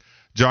 games.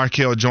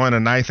 Jarkel Joyner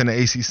 9th in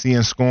the ACC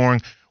in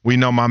scoring. We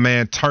know my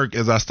man Turk,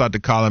 as I start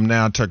to call him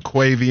now,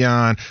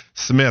 Terquavion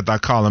Smith. I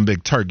call him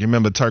Big Turk. You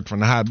remember Turk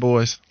from the Hot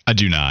Boys? I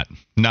do not.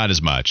 Not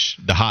as much.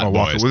 The Hot Boys.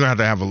 Walker, we're going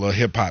to have a little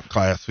hip-hop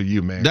class for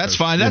you, man. That's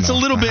fine. That's a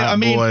little bit. I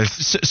mean,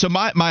 so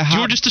my hot,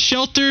 you're just a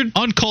sheltered,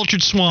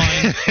 uncultured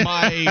swine.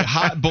 My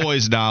Hot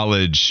Boys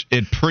knowledge,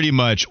 it pretty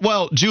much,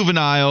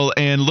 Juvenile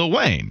and Lil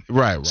Wayne.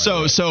 Right.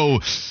 So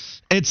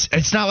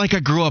It's not like I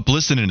grew up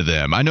listening to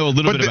them. I know a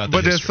little bit about that.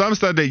 But there's some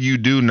stuff that you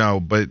do know,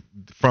 but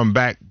from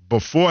back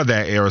before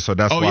that era, so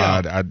that's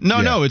why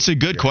No, it's a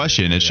good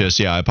question. It's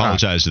just, I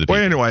apologize to the people.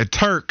 Well, anyway,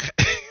 Turk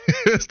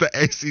is the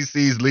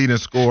ACC's leading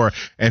scorer,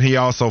 and he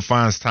also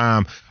finds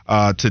time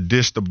to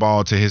dish the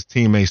ball to his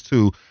teammates,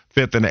 too.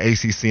 5th in the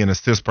ACC in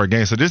assists per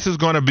game. So this is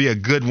going to be a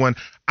good one.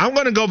 I'm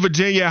going to go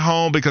Virginia at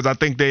home because I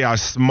think they are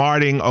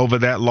smarting over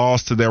that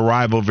loss to their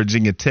rival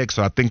Virginia Tech.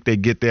 So I think they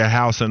get their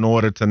house in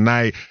order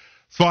tonight.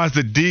 As far as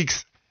the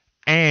Deacs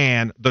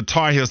and the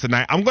Tar Heels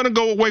tonight, I'm going to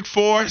go with Wake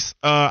Forest.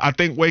 I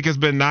think Wake has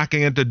been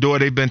knocking at the door.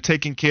 They've been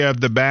taking care of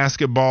the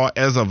basketball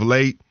as of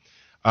late.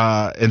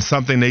 And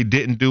something they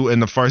didn't do in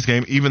the first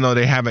game, even though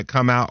they haven't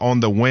come out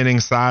on the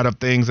winning side of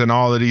things in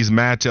all of these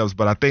matchups.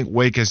 But I think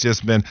Wake has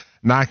just been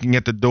knocking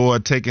at the door,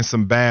 taking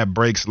some bad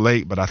breaks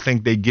late, but I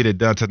think they get it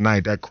done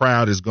tonight. That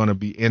crowd is going to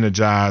be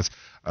energized.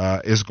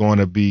 It's going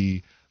to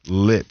be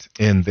lit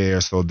in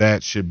there, so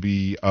that should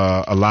be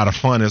a lot of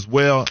fun as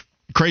well.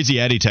 Crazy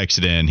Eddie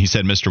texted in. He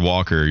said, Mr.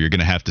 Walker, you're going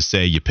to have to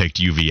say you picked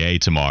UVA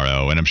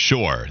tomorrow. And I'm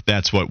sure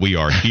that's what we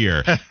are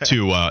here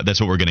to, that's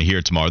what we're going to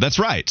hear tomorrow. That's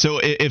right. So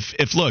if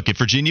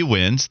Virginia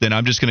wins, then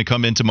I'm just going to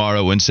come in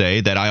tomorrow and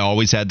say that I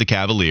always had the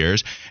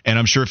Cavaliers. And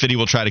I'm sure Fitty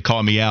will try to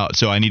call me out.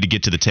 So I need to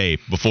get to the tape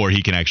before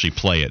he can actually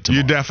play it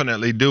tomorrow. You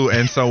definitely do.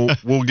 And so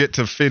we'll get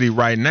to Fitty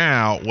right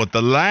now with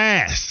the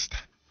last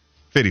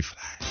Fitty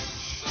Flag.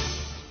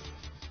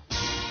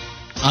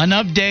 An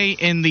update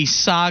in the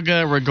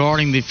saga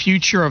regarding the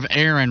future of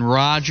Aaron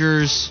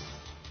Rodgers.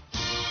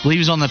 I believe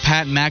he's on the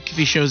Pat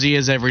McAfee show as he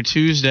is every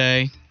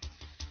Tuesday.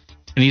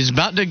 And he's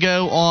about to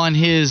go on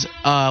his,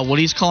 what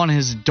he's calling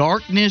his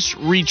darkness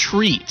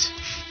retreat,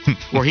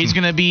 where he's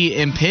going to be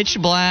in pitch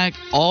black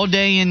all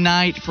day and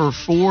night for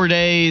 4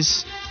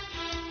 days.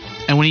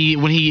 And when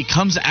he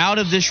comes out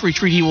of this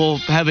retreat, he will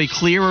have a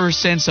clearer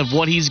sense of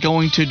what he's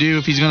going to do,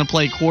 if he's going to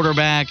play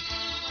quarterback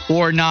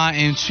or not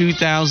in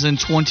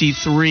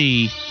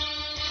 2023.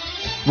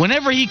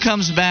 Whenever he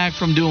comes back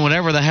from doing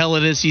whatever the hell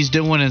it is he's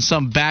doing in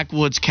some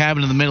backwoods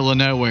cabin in the middle of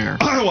nowhere,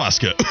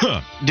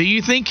 ayahuasca. Do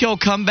you think he'll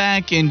come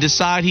back and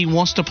decide he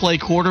wants to play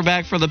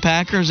quarterback for the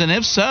Packers? And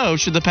if so,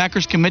 should the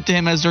Packers commit to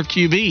him as their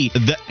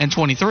QB in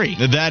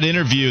 23? That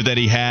interview that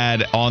he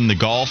had on the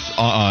golf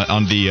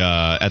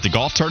at the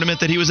golf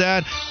tournament that he was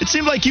at, it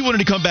seemed like he wanted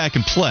to come back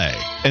and play.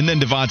 And then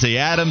Devontae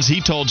Adams,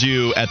 he told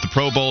you at the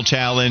Pro Bowl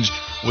Challenge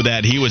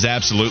that he was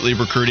absolutely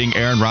recruiting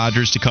Aaron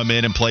Rodgers to come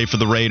in and play for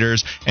the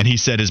Raiders. And he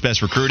said his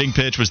best recruiting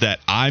pitch was that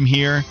I'm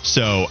here.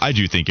 So I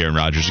do think Aaron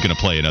Rodgers is going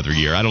to play another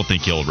year. I don't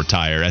think he'll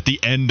retire at the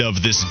end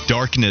of this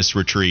darkness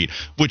retreat,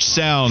 which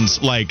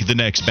sounds like the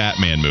next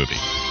Batman movie.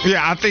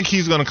 Yeah, I think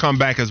he's going to come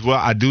back as well.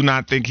 I do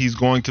not think he's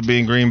going to be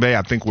in Green Bay.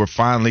 I think we're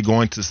finally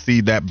going to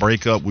see that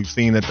breakup. We've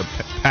seen that the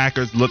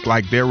Packers look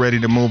like they're ready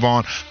to move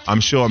on.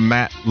 I'm sure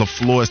Matt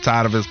LaFleur is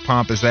tired of his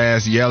pompous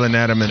ass yelling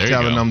at him and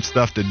telling him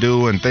stuff to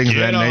do and things of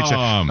that nature.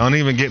 Don't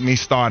even get me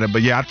started.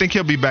 But, yeah, I think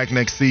he'll be back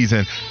next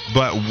season,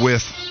 but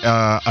with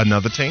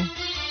another team.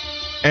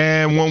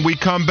 And when we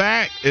come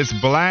back, it's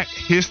Black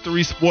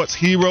History Sports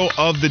Hero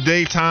of the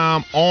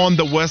Daytime on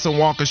the Wes and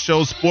Walker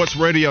Show, Sports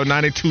Radio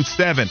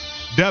 92.7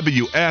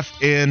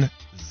 WFNZ.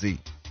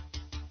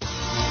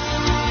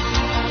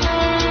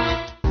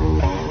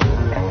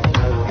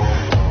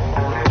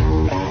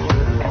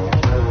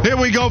 Here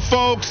we go,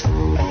 folks.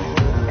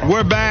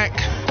 We're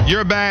back.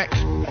 You're back.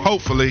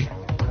 Hopefully.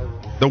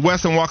 The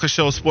Wes and Walker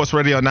Show, Sports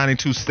Radio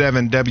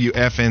 92.7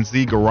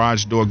 WFNZ,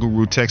 Garage Door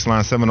Guru, text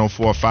line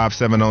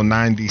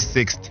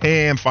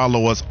 704-570-9610.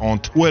 Follow us on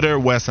Twitter,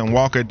 Wes and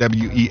Walker,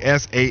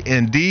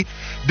 WESAND,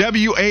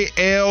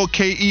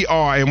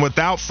 WALKER. And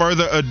without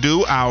further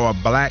ado, our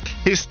Black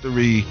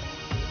History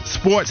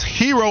Sports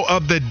Hero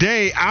of the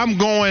Day, I'm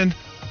going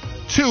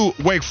to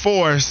Wake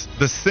Forest,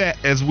 the set,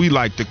 as we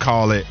like to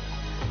call it,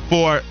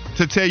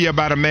 to tell you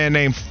about a man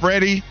named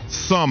Freddie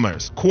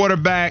Summers,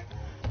 quarterback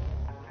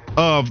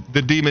of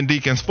the Demon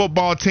Deacons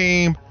football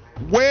team,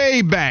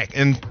 way back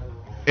on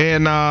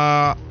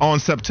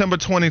September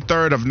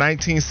 23rd of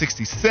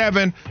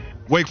 1967.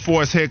 Wake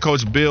Forest head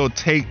coach Bill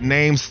Tate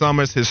named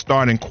Summers his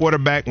starting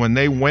quarterback when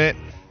they went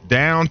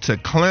down to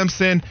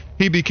Clemson.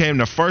 He became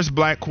the first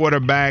black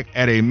quarterback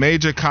at a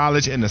major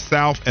college in the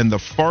South and the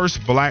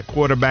first black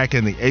quarterback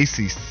in the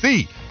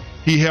ACC.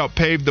 He helped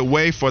pave the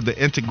way for the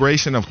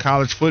integration of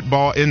college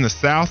football in the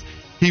South.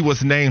 He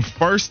was named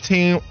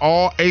first-team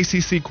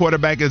All-ACC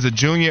quarterback as a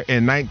junior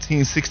in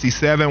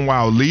 1967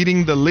 while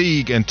leading the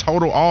league in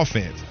total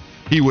offense.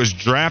 He was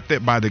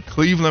drafted by the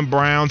Cleveland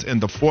Browns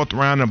in the 4th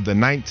round of the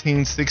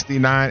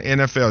 1969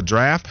 NFL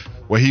Draft,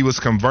 where he was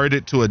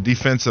converted to a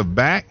defensive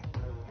back.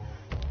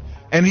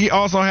 And he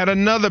also had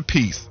another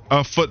piece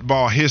of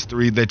football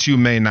history that you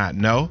may not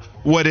know.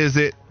 What is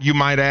it, you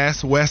might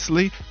ask,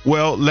 Wesley?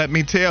 Well, let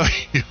me tell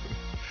you.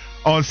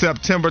 On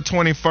September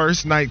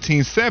 21st,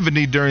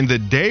 1970, during the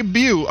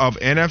debut of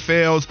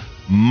NFL's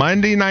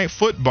Monday Night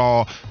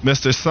Football,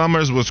 Mr.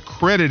 Summers was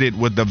credited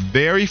with the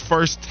very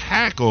first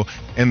tackle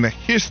in the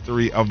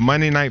history of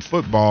Monday Night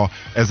Football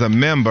as a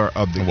member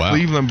of the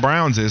Cleveland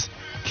Browns'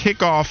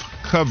 kickoff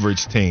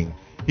coverage team.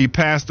 He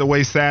passed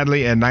away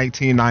sadly in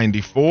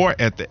 1994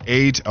 at the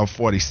age of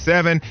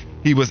 47.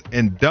 He was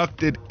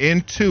inducted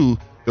into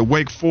the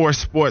Wake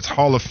Forest Sports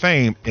Hall of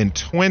Fame in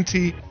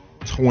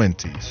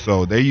 2020.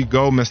 So there you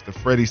go, Mr.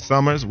 Freddie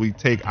Summers. We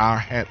take our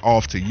hat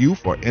off to you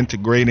for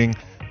integrating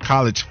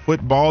college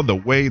football the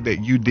way that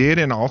you did,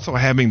 and also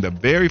having the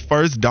very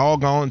first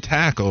doggone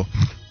tackle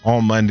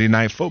on Monday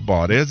Night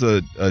Football. There's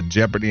a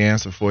Jeopardy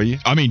answer for you.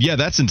 I mean, yeah,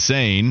 that's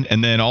insane.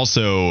 And then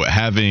also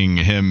having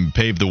him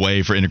pave the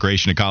way for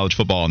integration of college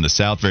football in the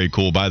South, very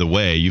cool. By the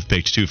way, you've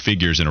picked two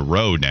figures in a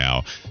row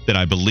now that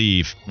I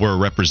believe were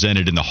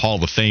represented in the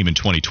Hall of Fame in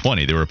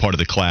 2020. They were a part of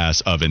the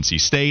class of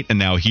NC State, and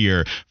now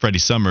here, Freddie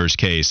Summers'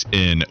 case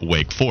in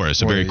Wake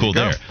Forest. So very cool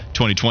there.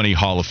 2020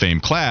 Hall of Fame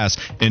class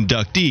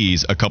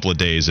inductees a couple of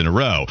days in a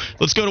row.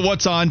 Let's go to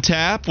What's on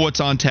Tap.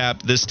 What's on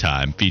Tap this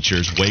time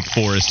features Wake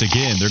Forest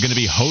again. They're going to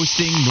be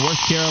hosting North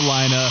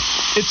Carolina.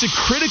 It's a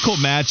critical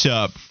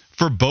matchup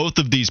for both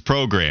of these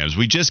programs.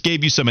 We just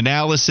gave you some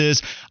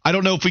analysis. I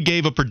don't know if we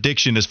gave a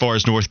prediction as far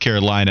as North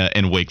Carolina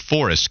and Wake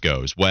Forest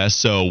goes, Wes.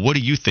 So what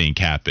do you think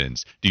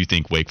happens? Do you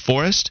think Wake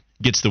Forest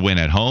gets the win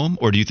at home,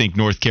 or do you think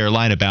North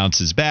Carolina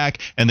bounces back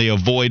and they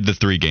avoid the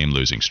 3-game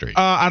losing streak?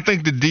 I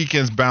think the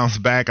Deacons bounce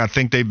back. I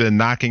think they've been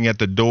knocking at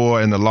the door,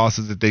 and the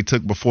losses that they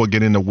took before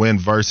getting the win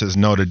versus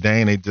Notre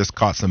Dame, they just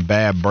caught some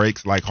bad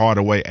breaks like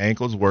Hardaway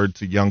ankles, word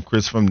to young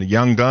Chris from the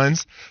Young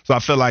Guns. So I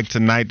feel like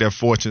tonight their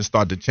fortunes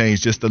start to change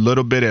just a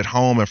little bit at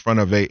home in front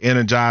of an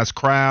energized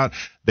crowd.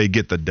 They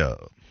get the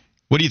dub.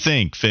 What do you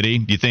think, Fitty?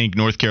 Do you think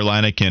North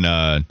Carolina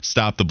can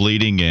stop the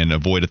bleeding and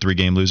avoid a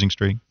 3-game losing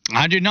streak?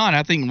 I do not.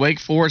 I think Wake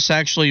Forest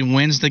actually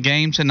wins the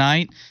game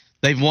tonight.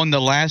 They've won the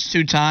last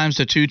 2 times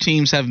the 2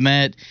 teams have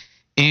met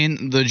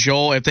in the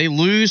Joel. If they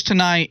lose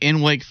tonight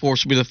in Wake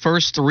Forest, it'll be the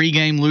first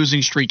 3-game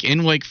losing streak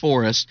in Wake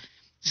Forest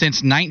since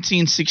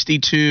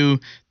 1962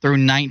 through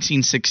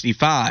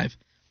 1965.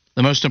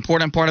 The most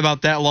important part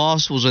about that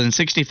loss was in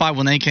 65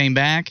 when they came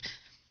back.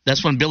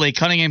 That's when Billy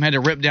Cunningham had to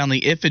rip down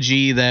the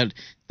effigy that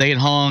they had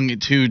hung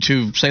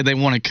to say they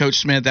wanted Coach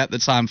Smith at the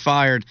time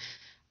fired.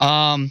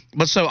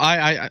 But so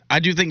I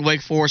do think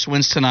Wake Forest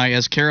wins tonight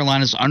as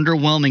Carolina's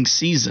underwhelming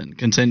season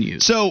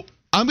continues. So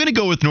I'm going to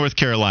go with North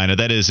Carolina.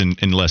 That is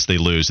unless they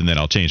lose, and then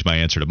I'll change my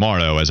answer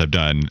tomorrow, as I've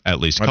done at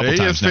least a couple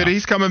times now.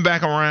 He's coming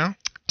back around.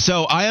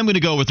 So I am going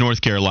to go with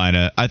North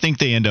Carolina. I think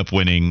they end up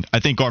winning. I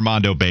think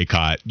Armando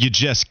Bacot, you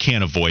just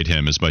can't avoid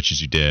him as much as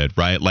you did,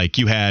 right? Like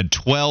you had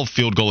 12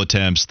 field goal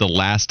attempts the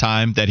last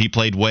time that he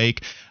played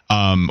Wake.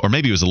 Or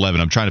maybe it was 11.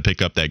 I'm trying to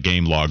pick up that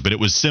game log, but it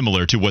was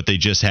similar to what they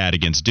just had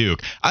against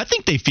Duke. I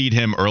think they feed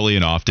him early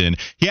and often.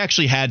 He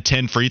actually had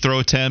 10 free throw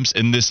attempts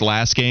in this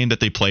last game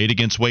that they played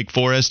against Wake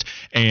Forest,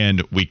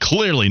 and we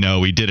clearly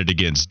know he did it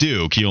against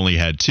Duke. He only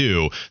had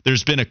 2.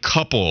 There's been a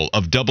couple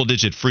of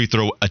double-digit free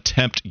throw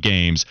attempt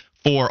games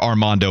for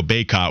Armando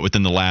Bacot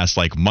within the last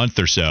month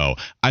or so.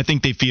 I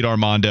think they feed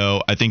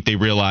Armando. I think they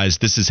realize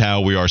this is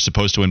how we are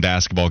supposed to win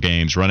basketball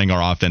games, running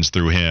our offense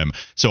through him.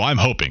 So I'm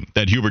hoping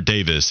that Hubert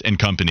Davis and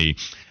company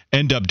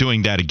end up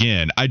doing that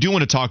again. I do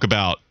want to talk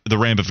about the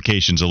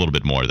ramifications a little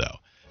bit more, though,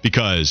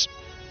 because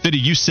Fitty,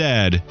 you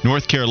said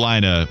North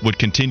Carolina would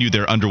continue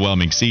their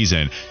underwhelming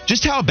season.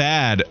 Just how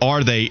bad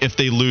are they if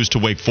they lose to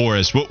Wake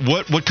Forest?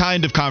 What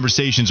kind of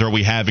conversations are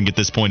we having at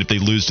this point if they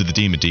lose to the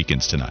Demon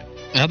Deacons tonight?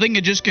 I think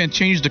it just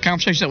continues the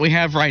conversation that we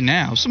have right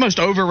now. It's the most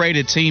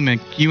overrated team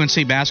in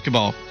UNC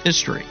basketball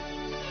history.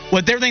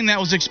 With everything that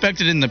was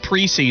expected in the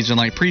preseason,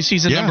 like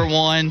preseason number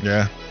 1,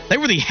 they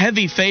were the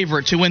heavy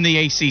favorite to win the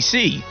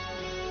ACC.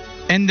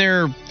 And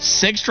they're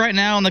 6th right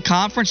now in the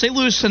conference. They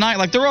lose tonight,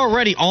 like they're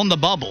already on the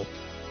bubble.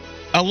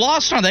 A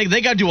loss tonight,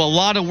 they got to do a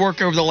lot of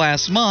work over the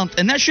last month,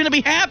 and that shouldn't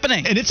be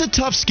happening. And it's a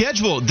tough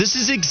schedule. This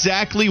is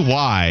exactly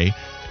why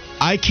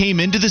I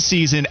came into the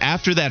season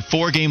after that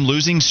 4-game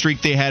losing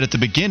streak they had at the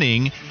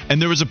beginning,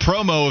 and there was a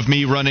promo of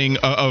me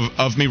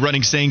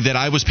running saying that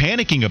I was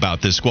panicking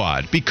about this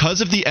squad because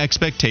of the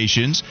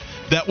expectations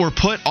that were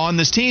put on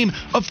this team.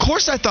 Of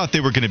course I thought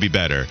they were going to be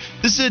better.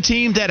 This is a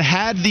team that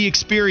had the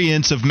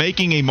experience of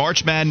making a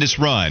March Madness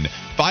run,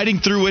 fighting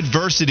through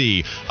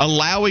adversity,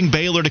 allowing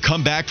Baylor to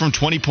come back from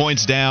 20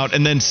 points down,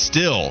 and then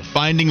still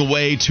finding a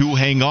way to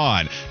hang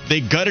on. They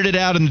gutted it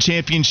out in the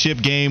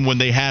championship game when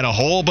they had a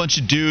whole bunch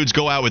of dudes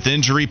go out with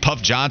injury.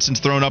 Puff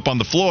Johnson's thrown up on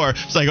the floor.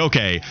 It's like,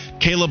 okay,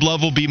 Caleb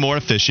Love will be more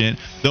efficient.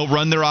 They'll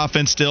run their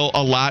offense still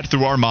a lot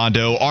through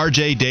Armando.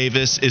 RJ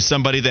Davis is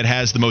somebody that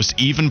has the most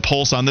even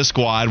pulse on the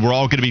squad. We're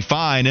all going to be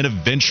fine, and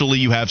eventually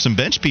you have some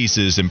bench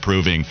pieces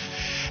improving.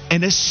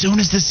 And as soon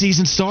as the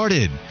season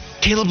started,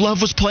 Caleb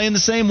Love was playing the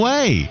same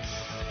way.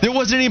 There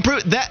wasn't any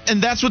improvement.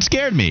 And that's what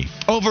scared me.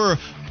 Over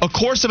a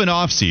course of an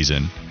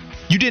offseason,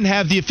 you didn't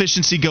have the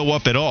efficiency go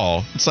up at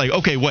all. It's like,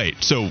 okay,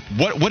 wait. So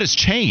what has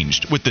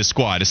changed with this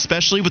squad,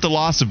 especially with the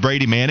loss of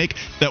Brady Manick?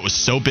 That was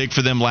so big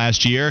for them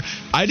last year.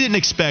 I didn't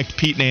expect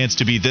Pete Nance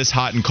to be this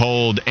hot and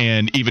cold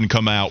and even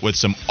come out with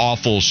some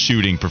awful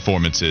shooting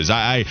performances.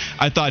 I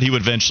thought he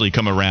would eventually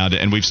come around,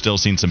 and we've still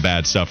seen some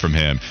bad stuff from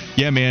him.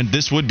 Yeah, man,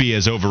 this would be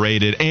as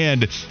overrated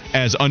and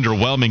as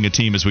underwhelming a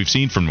team as we've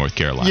seen from North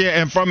Carolina.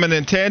 Yeah, and from an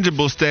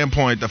intangible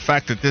standpoint, the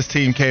fact that this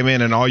team came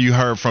in and all you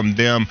heard from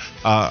them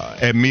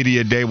at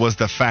Media Day was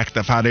the fact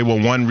of how they were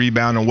one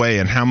rebound away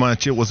and how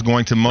much it was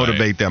going to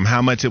motivate them,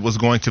 how much it was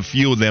going to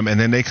fuel them, and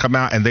then they come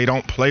out and they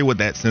don't play with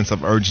that sense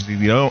of urgency.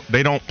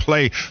 They don't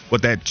play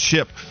with that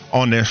chip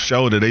on their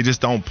shoulder. They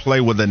just don't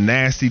play with a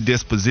nasty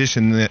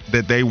disposition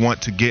that they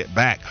want to get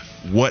back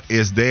what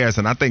is theirs.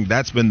 And I think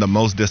that's been the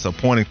most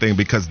disappointing thing,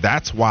 because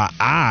that's why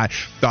I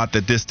thought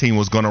that this team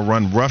was going to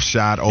run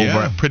roughshod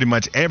over pretty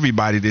much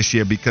everybody this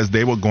year, because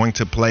they were going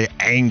to play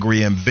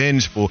angry and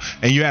vengeful,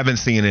 and you haven't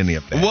seen any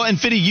of that. Well, and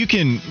Fitty, you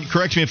can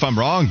correct me if I'm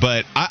wrong,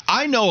 but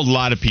I know a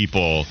lot of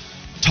people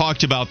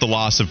talked about the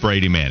loss of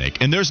Brady Manick,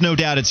 and there's no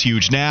doubt it's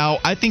huge now.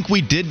 I think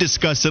we did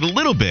discuss it a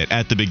little bit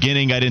at the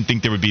beginning. I didn't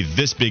think there would be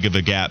this big of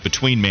a gap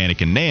between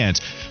Manick and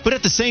Nance, but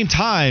at the same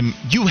time,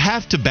 you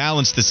have to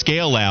balance the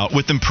scale out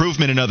with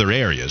improvement in other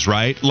areas,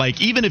 right?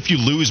 Like, even if you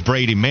lose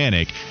Brady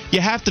Manick,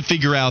 you have to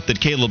figure out that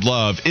Caleb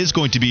Love is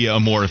going to be a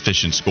more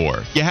efficient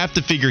scorer. You have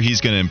to figure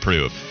he's going to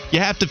improve. You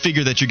have to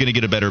figure that you're going to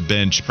get a better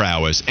bench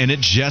prowess, and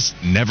it just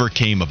never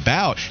came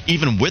about.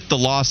 Even with the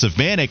loss of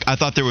Manick, I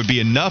thought there would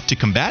be enough to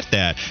combat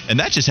that, and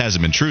that just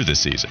hasn't been true this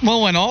season.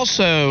 Well, and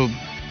also,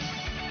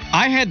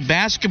 I had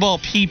basketball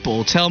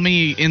people tell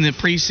me in the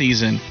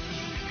preseason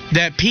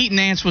that Pete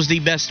Nance was the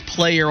best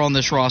player on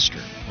this roster.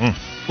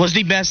 Was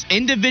the best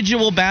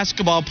individual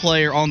basketball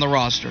player on the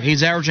roster.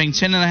 He's averaging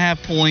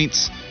 10.5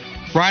 points,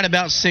 right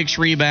about 6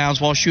 rebounds,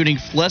 while shooting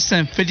less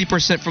than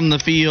 50% from the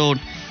field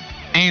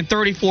and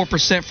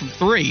 34% from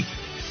 3.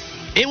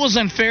 It was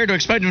unfair to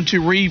expect him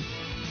to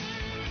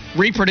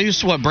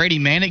reproduce what Brady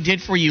Manick did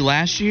for you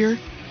last year.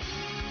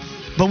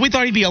 But we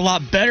thought he'd be a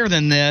lot better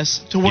than this,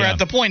 to where at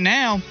the point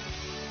now,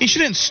 he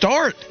shouldn't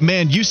start.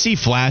 Man, you see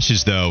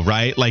flashes, though,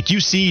 right? Like, you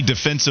see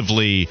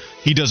defensively,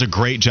 he does a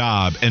great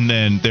job, and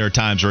then there are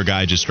times where a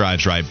guy just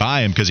drives right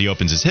by him because he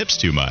opens his hips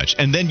too much.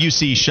 And then you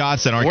see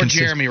shots that aren't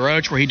consistent. Or Jeremy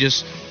Roach, where he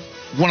just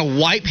want to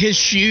wipe his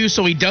shoe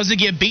so he doesn't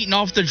get beaten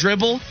off the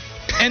dribble,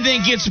 and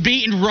then gets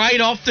beaten right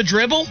off the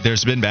dribble.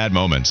 There's been bad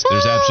moments.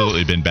 There's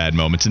absolutely been bad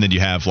moments. And then you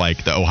have,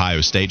 like, the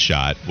Ohio State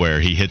shot where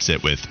he hits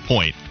it with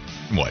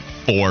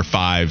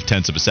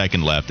 4-5 of a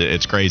second left.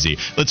 It's crazy.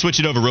 Let's switch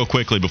it over real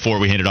quickly before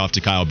we hand it off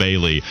to Kyle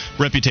Bailey.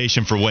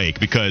 Reputation for Wake,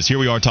 because here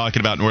we are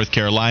talking about North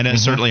Carolina.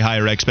 Certainly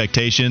higher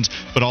expectations,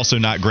 but also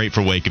not great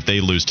for Wake if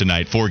they lose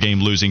tonight. 4-game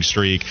losing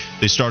streak.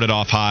 They started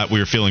off hot. We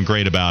were feeling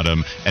great about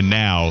them, and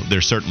now they're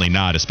certainly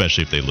not,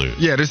 especially if they lose.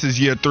 Yeah, this is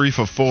year 3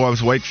 for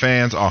Forbes. Wake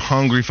fans are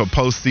hungry for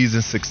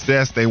postseason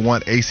success. They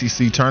want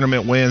ACC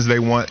tournament wins. They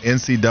want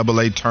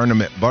NCAA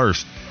tournament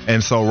bursts.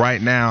 And so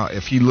right now,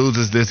 if he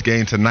loses this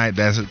game tonight,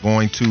 that's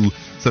going to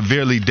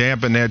severely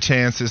dampen their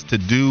chances to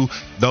do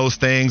those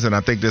things. And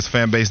I think this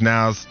fan base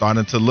now is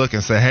starting to look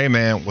and say, hey,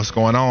 man, what's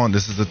going on?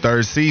 This is the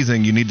 3rd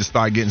season. You need to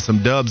start getting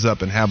some dubs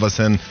up and have us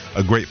in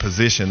a great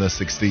position to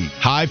succeed.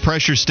 High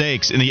pressure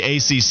stakes in the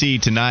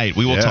ACC tonight.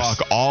 We will talk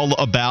all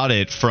about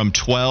it from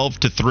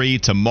 12 to 3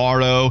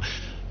 tomorrow.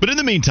 But in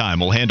the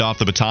meantime, we'll hand off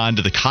the baton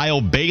to the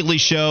Kyle Bailey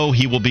Show.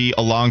 He will be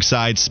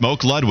alongside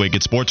Smoke Ludwig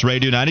at Sports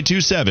Radio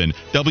 92.7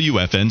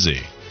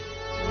 WFNZ.